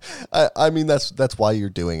try. I mean, that's why you're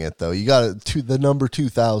doing it, though. You got the number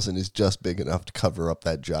 2,000 is just big enough to cover up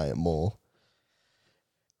that giant mole.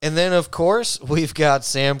 And then, of course, we've got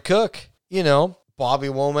Sam Cooke. Bobby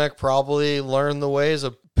Womack probably learned the ways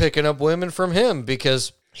of picking up women from him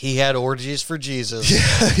because he had orgies for Jesus. Yeah,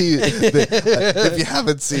 if you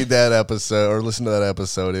haven't seen that episode or listened to that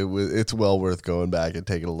episode, it's well worth going back and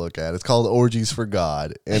taking a look at. It's called Orgies for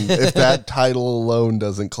God. And if that title alone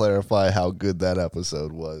doesn't clarify how good that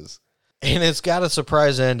episode was. And it's got a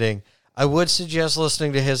surprise ending. I would suggest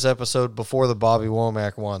listening to his episode before the Bobby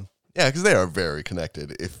Womack one. Yeah, because they are very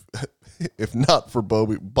connected. If not for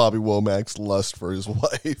Bobby Womack's lust for his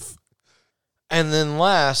wife. And then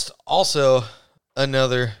last, also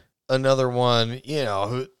another one,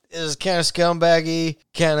 who is kind of scumbaggy,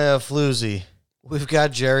 kind of floozy. We've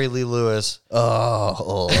got Jerry Lee Lewis.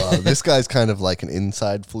 This guy's kind of like an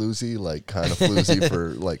inside floozy, like kind of floozy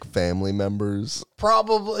for like family members.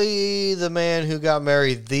 Probably the man who got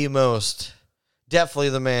married the most. Definitely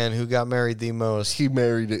the man who got married the most. He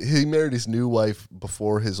married his new wife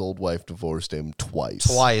before his old wife divorced him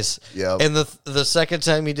twice. Yeah. And the second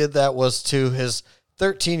time he did that was to his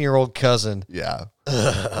 13-year-old cousin. Yeah.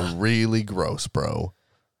 Really gross, bro.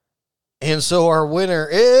 And so our winner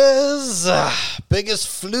is Biggest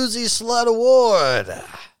Floozy Slut Award,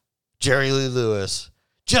 Jerry Lee Lewis.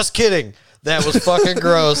 Just kidding. That was fucking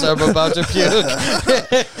gross. I'm about to puke.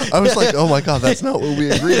 I was like, oh my God, that's not what we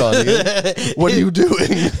agreed on, Ian. What are you doing?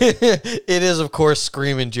 It is, of course,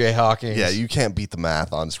 Screamin' Jay Hawkins. Yeah, you can't beat the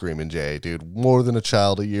math on Screamin' Jay, dude. More than a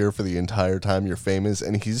child a year for the entire time you're famous,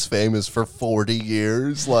 and he's famous for 40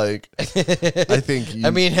 years. Like, I think I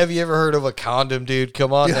mean, have you ever heard of a condom, dude?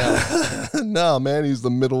 Come on now. No, man, he's the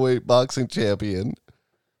middleweight boxing champion.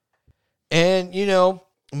 And,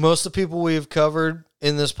 most of the people we've covered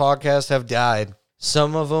in this podcast have died.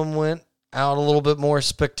 Some of them went out a little bit more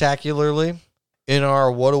spectacularly in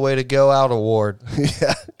our What a Way to Go Out award.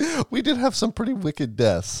 Yeah, we did have some pretty wicked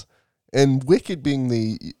deaths, and wicked being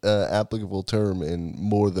the applicable term in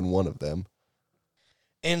more than one of them.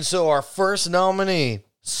 And so our first nominee,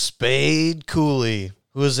 Spade Cooley,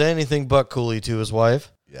 who is anything but Cooley to his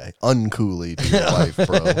wife. Yeah, uncooley to your wife,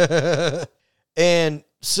 bro. And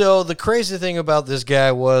so the crazy thing about this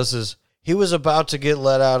guy is He was about to get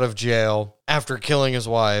let out of jail after killing his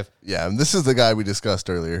wife. Yeah, and this is the guy we discussed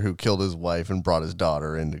earlier who killed his wife and brought his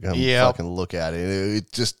daughter in to come fucking look at it.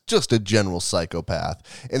 It's just a general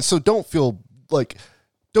psychopath. And so don't feel like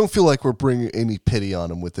we're bringing any pity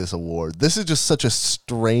on him with this award. This is just such a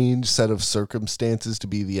strange set of circumstances to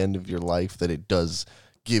be the end of your life that it does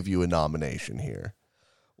give you a nomination here.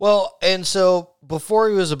 Well, and so before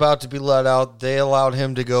he was about to be let out, they allowed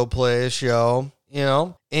him to go play a show,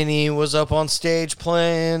 and he was up on stage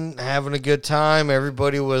playing, having a good time.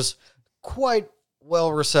 Everybody was quite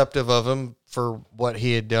well receptive of him for what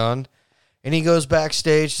he had done. And he goes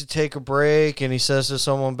backstage to take a break, and he says to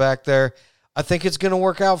someone back there, I think it's going to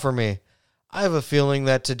work out for me. I have a feeling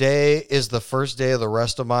that today is the first day of the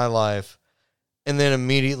rest of my life. And then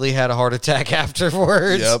immediately had a heart attack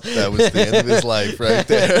afterwards. Yep, that was the end of his life right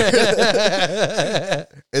there.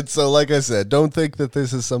 And so, like I said, don't think that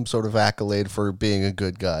this is some sort of accolade for being a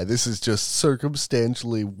good guy. This is just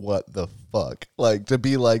circumstantially what the fuck. Like, to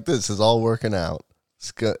be like, this is all working out.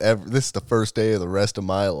 This is the first day of the rest of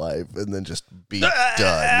my life, and then just be done.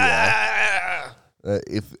 Yeah.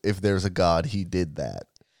 If there's a God, he did that.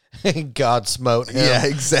 God smote him. Yeah,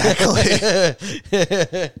 exactly.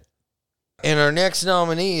 And our next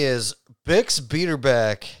nominee is Bix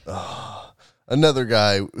Beiderbecke. Oh, another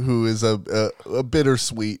guy who is a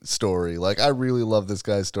bittersweet story. Like, I really love this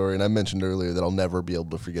guy's story, and I mentioned earlier that I'll never be able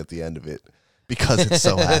to forget the end of it because it's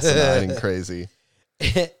so asinine and crazy.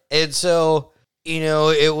 And so,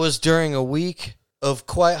 it was during a week of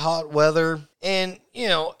quite hot weather, and,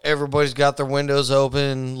 everybody's got their windows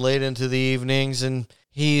open late into the evenings, and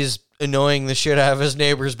he's annoying the shit out of his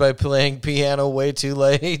neighbors by playing piano way too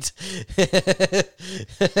late.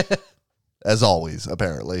 As always,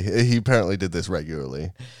 apparently. He apparently did this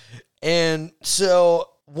regularly. And so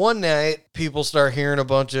one night, people start hearing a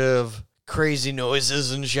bunch of crazy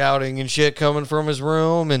noises and shouting and shit coming from his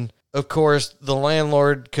room. And, of course, the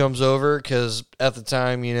landlord comes over because at the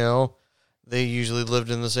time, they usually lived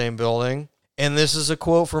in the same building. And this is a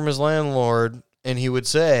quote from his landlord, and he would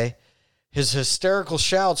say, his hysterical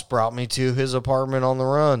shouts brought me to his apartment on the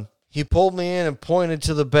run. He pulled me in and pointed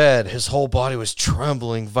to the bed. His whole body was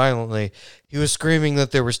trembling violently. He was screaming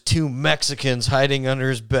that there was 2 Mexicans hiding under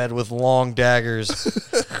his bed with long daggers.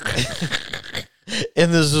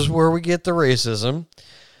 And this is where we get the racism.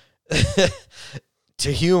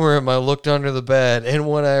 To humor him, I looked under the bed, and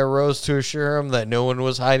when I arose to assure him that no one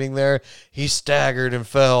was hiding there, he staggered and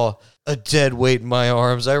fell. A dead weight in my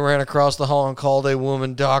arms. I ran across the hall and called a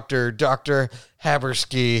woman doctor, Dr.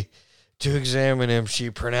 Habersky, to examine him. She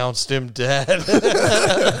pronounced him dead.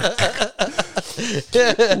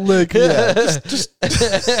 Look, yeah,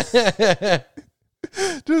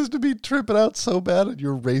 just to be tripping out so bad at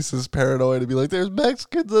your racist paranoia to be like, there's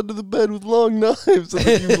Mexicans under the bed with long knives, and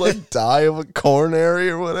then you like die of a coronary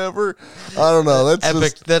or whatever. I don't know. That's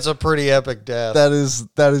epic. That's a pretty epic death. That is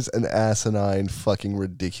an asinine, fucking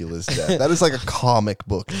ridiculous death. That is like a comic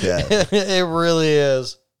book death. It really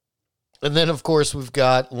is. And then, of course, we've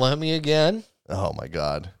got Lemmy again. Oh my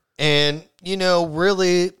God. And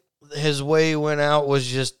really, his way he went out was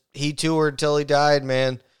just he toured till he died,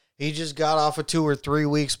 man. He just got off a tour 3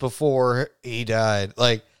 weeks before he died.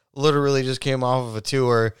 Like, literally just came off of a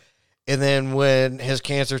tour. And then when his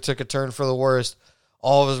cancer took a turn for the worst,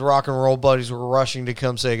 all of his rock and roll buddies were rushing to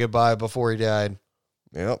come say goodbye before he died.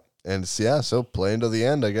 Yep. And so playing to the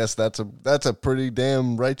end, I guess that's a pretty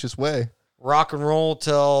damn righteous way. Rock and roll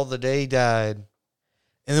till the day he died.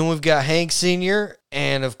 And then we've got Hank Sr.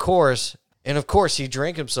 And of course, he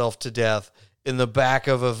drank himself to death in the back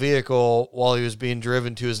of a vehicle while he was being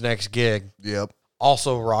driven to his next gig. Yep.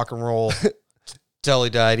 Also rock and roll till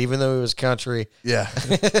he died, even though he was country. Yeah.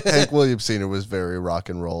 Hank Williams Sr. was very rock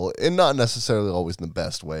and roll, and not necessarily always in the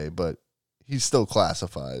best way, but he still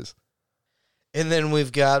classifies. And then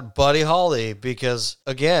we've got Buddy Holly because,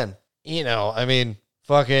 again,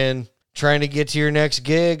 fucking trying to get to your next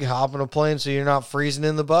gig, hop on a plane so you're not freezing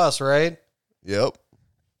in the bus, right? Yep.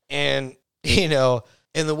 And,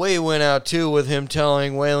 and the way he went out, too, with him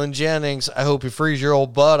telling Waylon Jennings, I hope you freeze your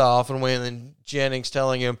old butt off, and Waylon Jennings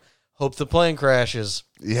telling him, hope the plane crashes.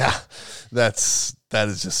 Yeah, that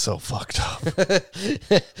is just so fucked up.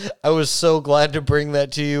 I was so glad to bring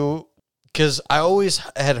that to you, because I always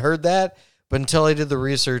had heard that, but until I did the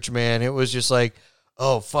research, man, it was just like,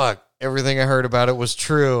 oh, fuck, everything I heard about it was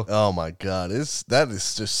true. Oh, my God, that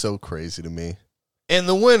is just so crazy to me. And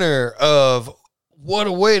the winner of What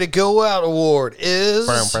a Way to Go Out award is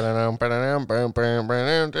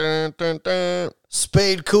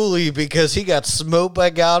Spade Cooley, because he got smoked by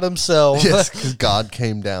God himself. Yes, because God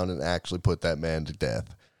came down and actually put that man to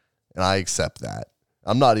death. And I accept that.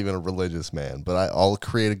 I'm not even a religious man, but I'll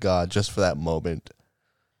create a god just for that moment.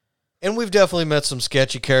 And we've definitely met some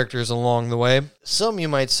sketchy characters along the way. Some you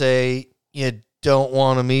might say you don't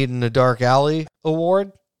want to meet in a dark alley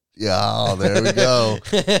award. Yeah, there we go.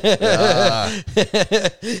 Yeah.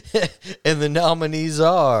 And the nominees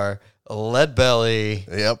are Leadbelly,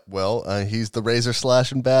 Yep, well, he's the razor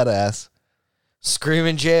slashing badass.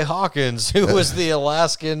 Screaming Jay Hawkins, who was the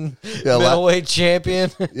Alaskan Yeah, middleweight champion.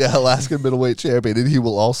 Yeah, Alaskan middleweight champion, and he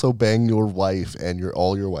will also bang your wife and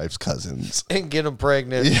all your wife's cousins. And get him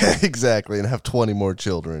pregnant. Yeah, exactly, and have 20 more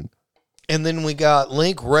children. And then we got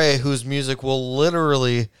Link Ray, whose music will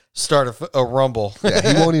literally start a rumble.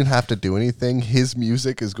 Yeah, he won't even have to do anything. His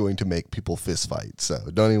music is going to make people fist fight, so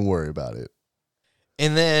don't even worry about it.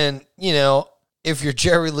 And then, if you're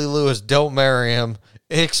Jerry Lee Lewis, don't marry him,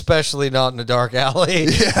 especially not in a dark alley.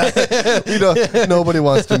 Yeah, nobody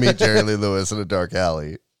wants to meet Jerry Lee Lewis in a dark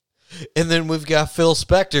alley. And then we've got Phil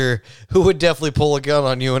Spector, who would definitely pull a gun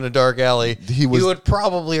on you in a dark alley. He would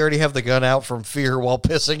probably already have the gun out from fear while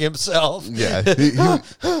pissing himself. Yeah, he's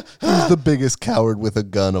the biggest coward with a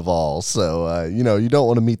gun of all. So, you don't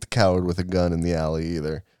want to meet the coward with a gun in the alley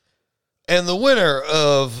either. And the winner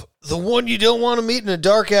of the one you don't want to meet in a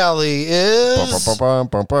dark alley is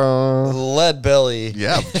Leadbelly.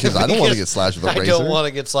 Yeah, because I don't want to get slashed with a razor. I don't want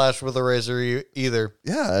to get slashed with a razor either.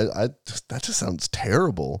 Yeah, that just sounds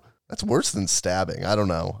terrible. That's worse than stabbing. I don't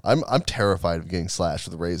know. I'm terrified of getting slashed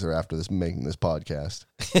with a razor after making this podcast.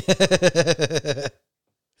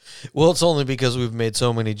 Well, it's only because we've made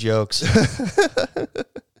so many jokes.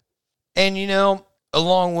 And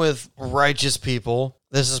along with Righteous People,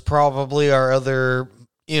 this is probably our other,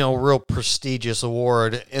 real prestigious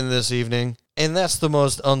award in this evening. And that's the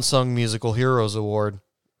Most Unsung Musical Heroes Award.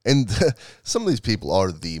 And some of these people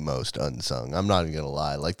are the most unsung. I'm not even going to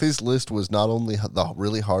lie. Like, this list was not only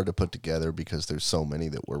really hard to put together because there's so many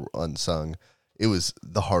that were unsung, it was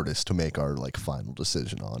the hardest to make our, final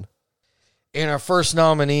decision on. And our first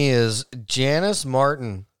nominee is Janice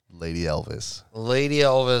Martin. Lady Elvis.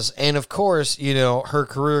 And, of course, her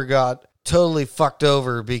career got totally fucked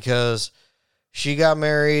over because she got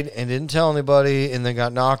married and didn't tell anybody and then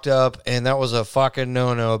got knocked up, and that was a fucking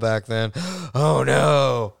no-no back then. Oh,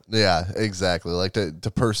 no. Yeah, exactly. Like,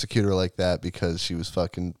 to persecute her like that because she was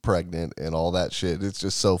fucking pregnant and all that shit. It's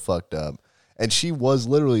just so fucked up. And she was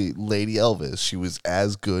literally Lady Elvis. She was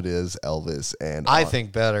as good as Elvis. And I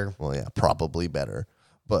think better. Well, yeah, probably better.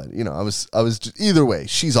 But, I was just, either way,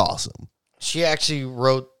 she's awesome. She actually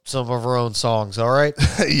wrote some of her own songs, all right?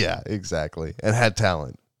 Yeah, exactly. And had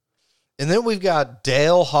talent. And then we've got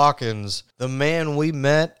Dale Hawkins, the man we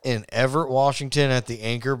met in Everett, Washington at the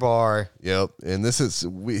Anchor Bar. Yep. And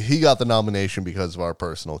he got the nomination because of our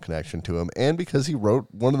personal connection to him and because he wrote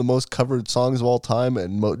one of the most covered songs of all time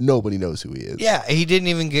and nobody knows who he is. Yeah, he didn't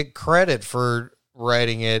even get credit for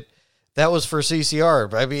writing it. That was for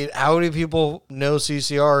CCR. I mean, how many people know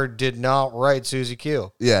CCR did not write Susie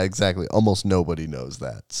Q? Yeah, exactly. Almost nobody knows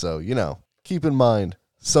that. So, keep in mind.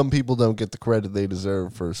 Some people don't get the credit they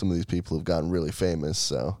deserve for some of these people who've gotten really famous,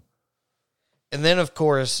 so. And then, of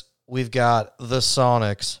course, we've got the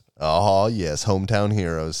Sonics. Oh, yes, hometown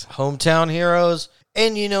heroes. Hometown heroes.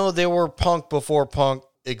 And, they were punk before punk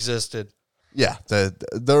existed. Yeah, the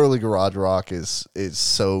early garage rock is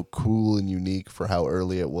so cool and unique for how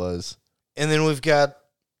early it was. And then we've got,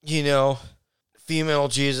 female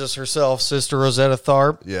Jesus herself, Sister Rosetta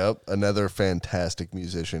Tharpe. Yep, another fantastic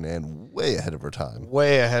musician and way ahead of her time.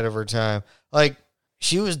 Way ahead of her time. Like,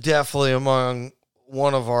 she was definitely among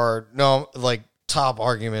one of our top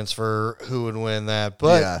arguments for who would win that.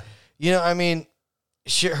 But,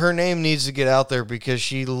 her name needs to get out there because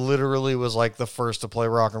she literally was the first to play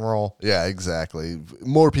rock and roll. Yeah, exactly.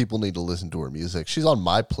 More people need to listen to her music. She's on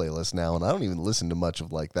my playlist now, and I don't even listen to much of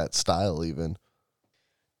that style even.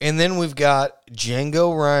 And then we've got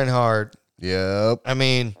Django Reinhardt. Yep. I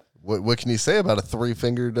mean, what can you say about a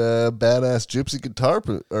three-fingered badass gypsy guitar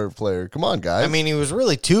player? Come on, guys. I mean, he was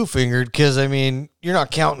really two-fingered because, you're not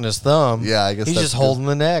counting his thumb. Yeah, I guess he's just holding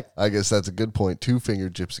the neck. I guess that's a good point.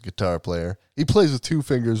 Two-fingered gypsy guitar player. He plays with two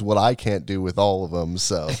fingers what I can't do with all of them,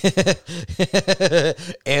 so.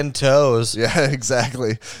 And toes. Yeah,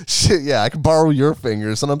 exactly. Shit, yeah, I can borrow your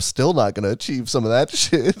fingers, and I'm still not going to achieve some of that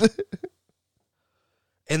shit.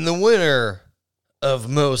 And the winner of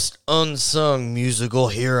Most Unsung Musical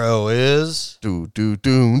Hero is...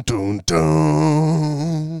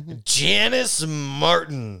 Janice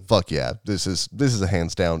Martin. Fuck yeah. This is a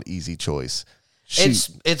hands down easy choice.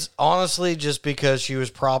 It's honestly just because she was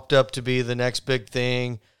propped up to be the next big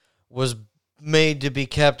thing, was made to be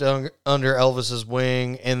kept under Elvis's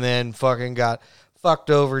wing, and then fucking got fucked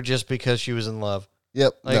over just because she was in love.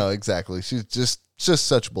 Yep. Like- No, exactly. She's just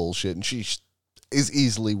such bullshit, and she is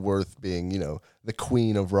easily worth being, the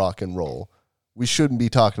queen of rock and roll. We shouldn't be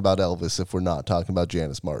talking about Elvis if we're not talking about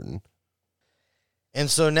Janice Martin. And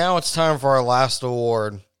so now it's time for our last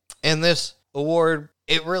award. And this award,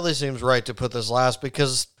 it really seems right to put this last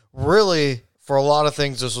because really, for a lot of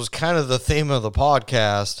things, this was kind of the theme of the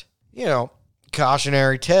podcast.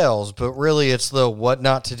 Cautionary tales, but really it's the what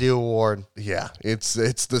not to do award. Yeah, it's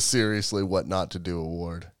the seriously what not to do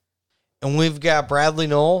award. And we've got Bradley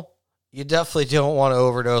Knoll. You definitely don't want to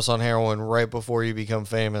overdose on heroin right before you become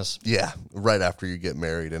famous. Yeah, right after you get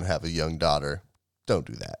married and have a young daughter. Don't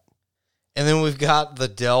do that. And then we've got the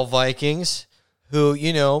Dell Vikings, who,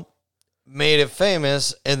 made it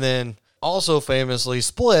famous and then also famously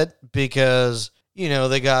split because,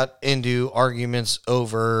 they got into arguments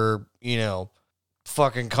over,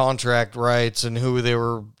 fucking contract rights and who they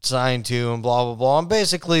were signed to and blah, blah, blah, and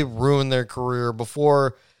basically ruined their career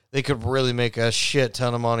before they could really make a shit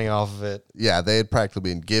ton of money off of it. Yeah, they had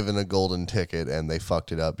practically been given a golden ticket, and they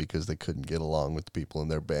fucked it up because they couldn't get along with the people in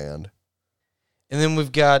their band. And then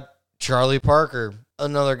we've got Charlie Parker,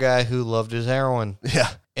 another guy who loved his heroin. Yeah.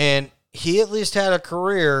 And he at least had a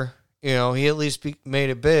career. He at least made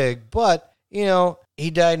it big. But, he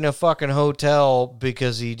died in a fucking hotel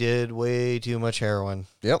because he did way too much heroin.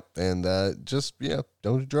 Yep. And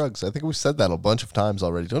don't do drugs. I think we've said that a bunch of times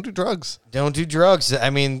already. Don't do drugs. Don't do drugs. I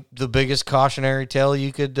mean, the biggest cautionary tale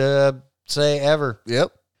you could say ever. Yep.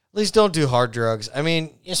 At least don't do hard drugs. I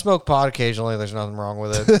mean, you smoke pot occasionally. There's nothing wrong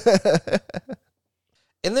with it.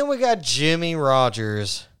 And then we got Jimmy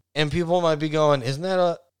Rogers. And people might be going, isn't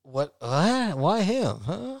that what? Why him?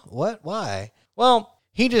 Huh? What? Why? Well,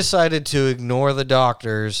 he decided to ignore the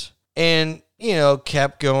doctors and,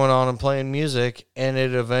 kept going on and playing music. And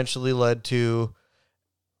it eventually led to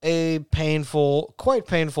a quite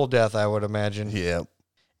painful death, I would imagine. Yep.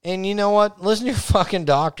 And you know what? Listen to your fucking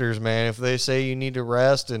doctors, man. If they say you need to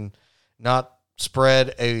rest and not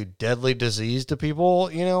spread a deadly disease to people,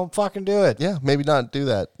 fucking do it. Yeah, maybe not do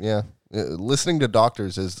that. Yeah. Listening to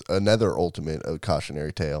doctors is another ultimate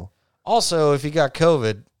cautionary tale. Also, if you got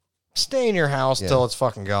COVID, stay in your house till it's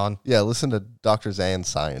fucking gone. Yeah, listen to doctors and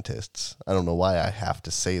scientists. I don't know why I have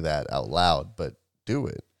to say that out loud, but do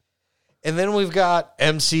it. And then we've got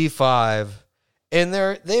MC5. And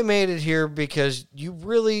they made it here because you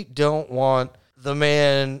really don't want the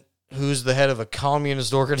man who's the head of a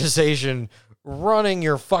communist organization running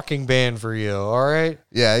your fucking band for you, all right?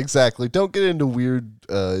 Yeah, exactly. Don't get into weird,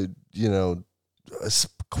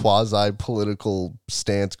 quasi-political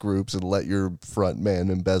stance groups and let your front man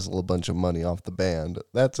embezzle a bunch of money off the band.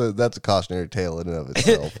 That's a cautionary tale in and of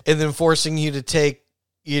itself. And then forcing you to take,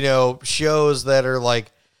 shows that are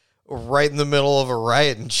like right in the middle of a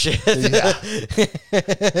riot and shit. Yeah.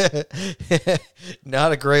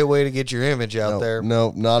 Not a great way to get your image out there.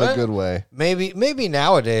 No, not a good way. Maybe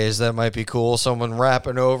nowadays that might be cool. Someone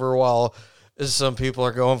rapping over while some people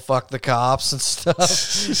are going fuck the cops and stuff.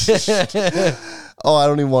 Oh, I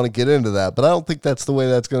don't even want to get into that, but I don't think that's the way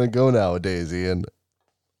that's going to go nowadays, Ian.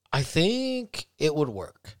 I think it would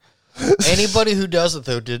work. Anybody who does it,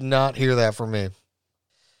 though, did not hear that from me.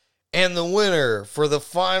 And the winner for the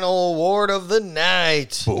final award of the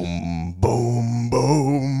night. Boom, boom,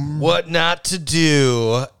 boom. What not to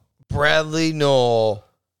do. Bradley Knoll.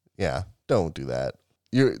 Yeah, don't do that.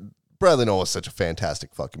 Bradley Knoll was such a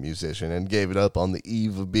fantastic fucking musician and gave it up on the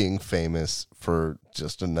eve of being famous for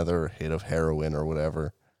just another hit of heroin or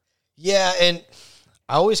whatever. Yeah, and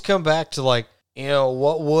I always come back to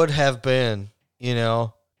what would have been,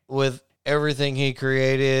 with everything he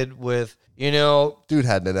created, with, Dude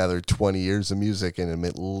had another 20 years of music in him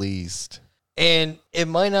at least. And it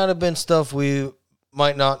might not have been stuff we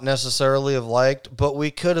might not necessarily have liked, but we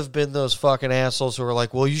could have been those fucking assholes who were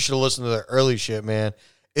like, well, you should have listened to the early shit, man.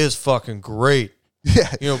 It's fucking great.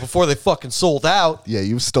 Yeah. Before they fucking sold out. Yeah,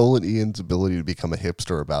 you've stolen Ian's ability to become a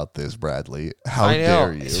hipster about this, Bradley. How I know.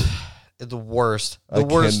 dare you? The worst. I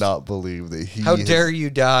cannot believe that he How dare you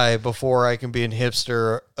die before I can be a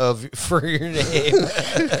hipster for your name?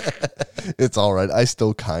 It's all right. I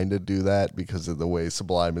still kind of do that because of the way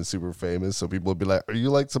Sublime is super famous. So people would be like, "Are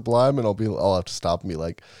you like Sublime?" And I'll have to stop and be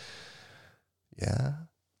like, "Yeah."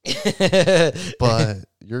 But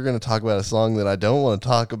you're going to talk about a song that I don't want to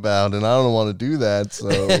talk about, and I don't want to do that, so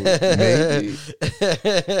maybe.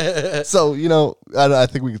 So, I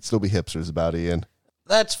think we could still be hipsters about Ian.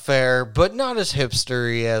 That's fair, but not as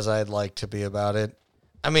hipstery as I'd like to be about it.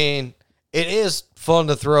 I mean, it is fun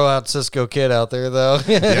to throw out Cisco Kid out there, though.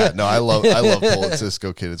 Yeah, no, I love Bullet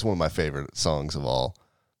Cisco Kid. It's one of my favorite songs of all.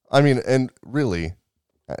 I mean, and really,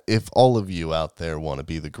 if all of you out there want to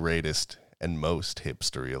be the greatest and most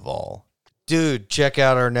hipstery of all. Dude, check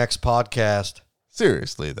out our next podcast.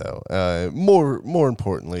 Seriously, though, more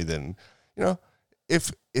importantly than, you know,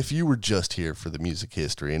 if you were just here for the music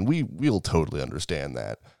history, and we'll totally understand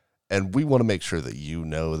that, and we want to make sure that you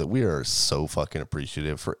know that we are so fucking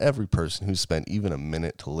appreciative for every person who spent even a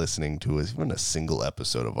minute to listening to us, even a single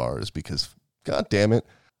episode of ours, because, God damn it,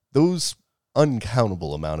 those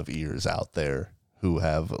uncountable amount of ears out there who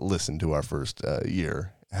have listened to our first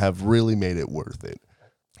year have really made it worth it.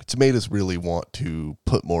 It's made us really want to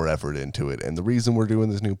put more effort into it. And the reason we're doing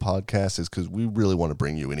this new podcast is because we really want to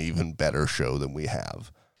bring you an even better show than we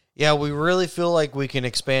have. Yeah, we really feel like we can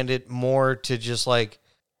expand it more to just like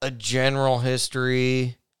a general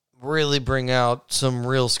history, really bring out some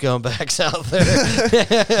real scumbags out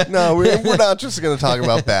there. No, we're not just going to talk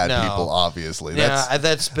about bad No. people, obviously.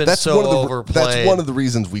 That's been so overplayed. That's one of the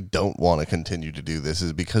reasons we don't want to continue to do this,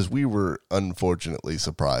 is because we were unfortunately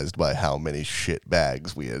surprised by how many shit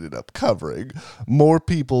bags we ended up covering. More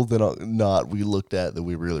people than not we looked at that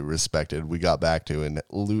we really respected, we got back to, and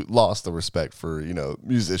lost the respect for, you know,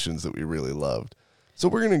 musicians that we really loved. So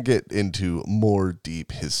we're going to get into more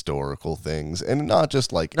deep historical things, and not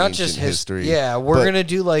just like ancient history. Yeah, we're going to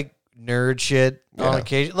do like nerd shit on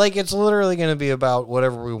occasion. Like, it's literally going to be about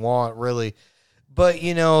whatever we want, really. But,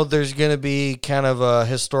 you know, there's going to be kind of a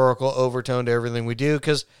historical overtone to everything we do,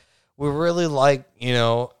 because we really like, you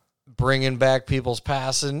know, bringing back people's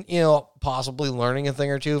past and, you know, possibly learning a thing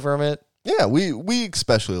or two from it. Yeah, we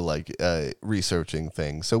especially like researching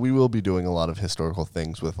things, so we will be doing a lot of historical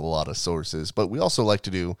things with a lot of sources, but we also like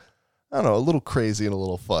to do, I don't know, a little crazy and a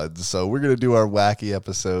little fun. So we're going to do our wacky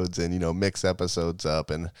episodes and, you know, mix episodes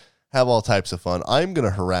up and have all types of fun. I'm going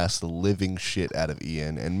to harass the living shit out of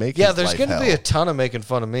Ian and make his life hell. Yeah, there's going to be a ton of making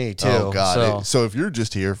fun of me, too. Oh, God. So if you're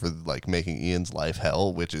just here for, like, making Ian's life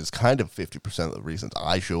hell, which is kind of 50% of the reasons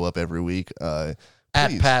I show up every week,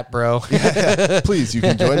 at Pat, bro. Yeah, please, you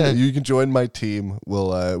can join. You can join my team.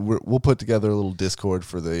 We'll put together a little Discord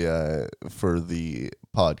for the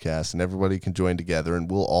podcast, and everybody can join together, and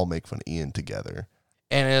we'll all make fun of Ian together.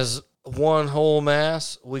 And as one whole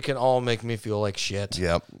mass, we can all make me feel like shit.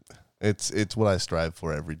 Yep, it's what I strive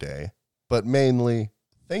for every day. But mainly,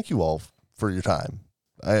 thank you all for your time.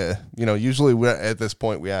 Usually we're at this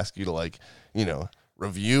point we ask you to, like, you know,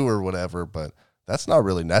 review or whatever, but that's not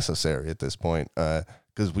really necessary at this point,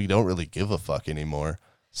 because we don't really give a fuck anymore.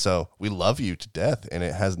 So we love you to death, and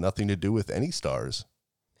it has nothing to do with any stars.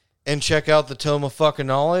 And check out the Tome of Fucking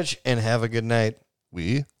Knowledge, and have a good night.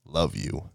 We love you.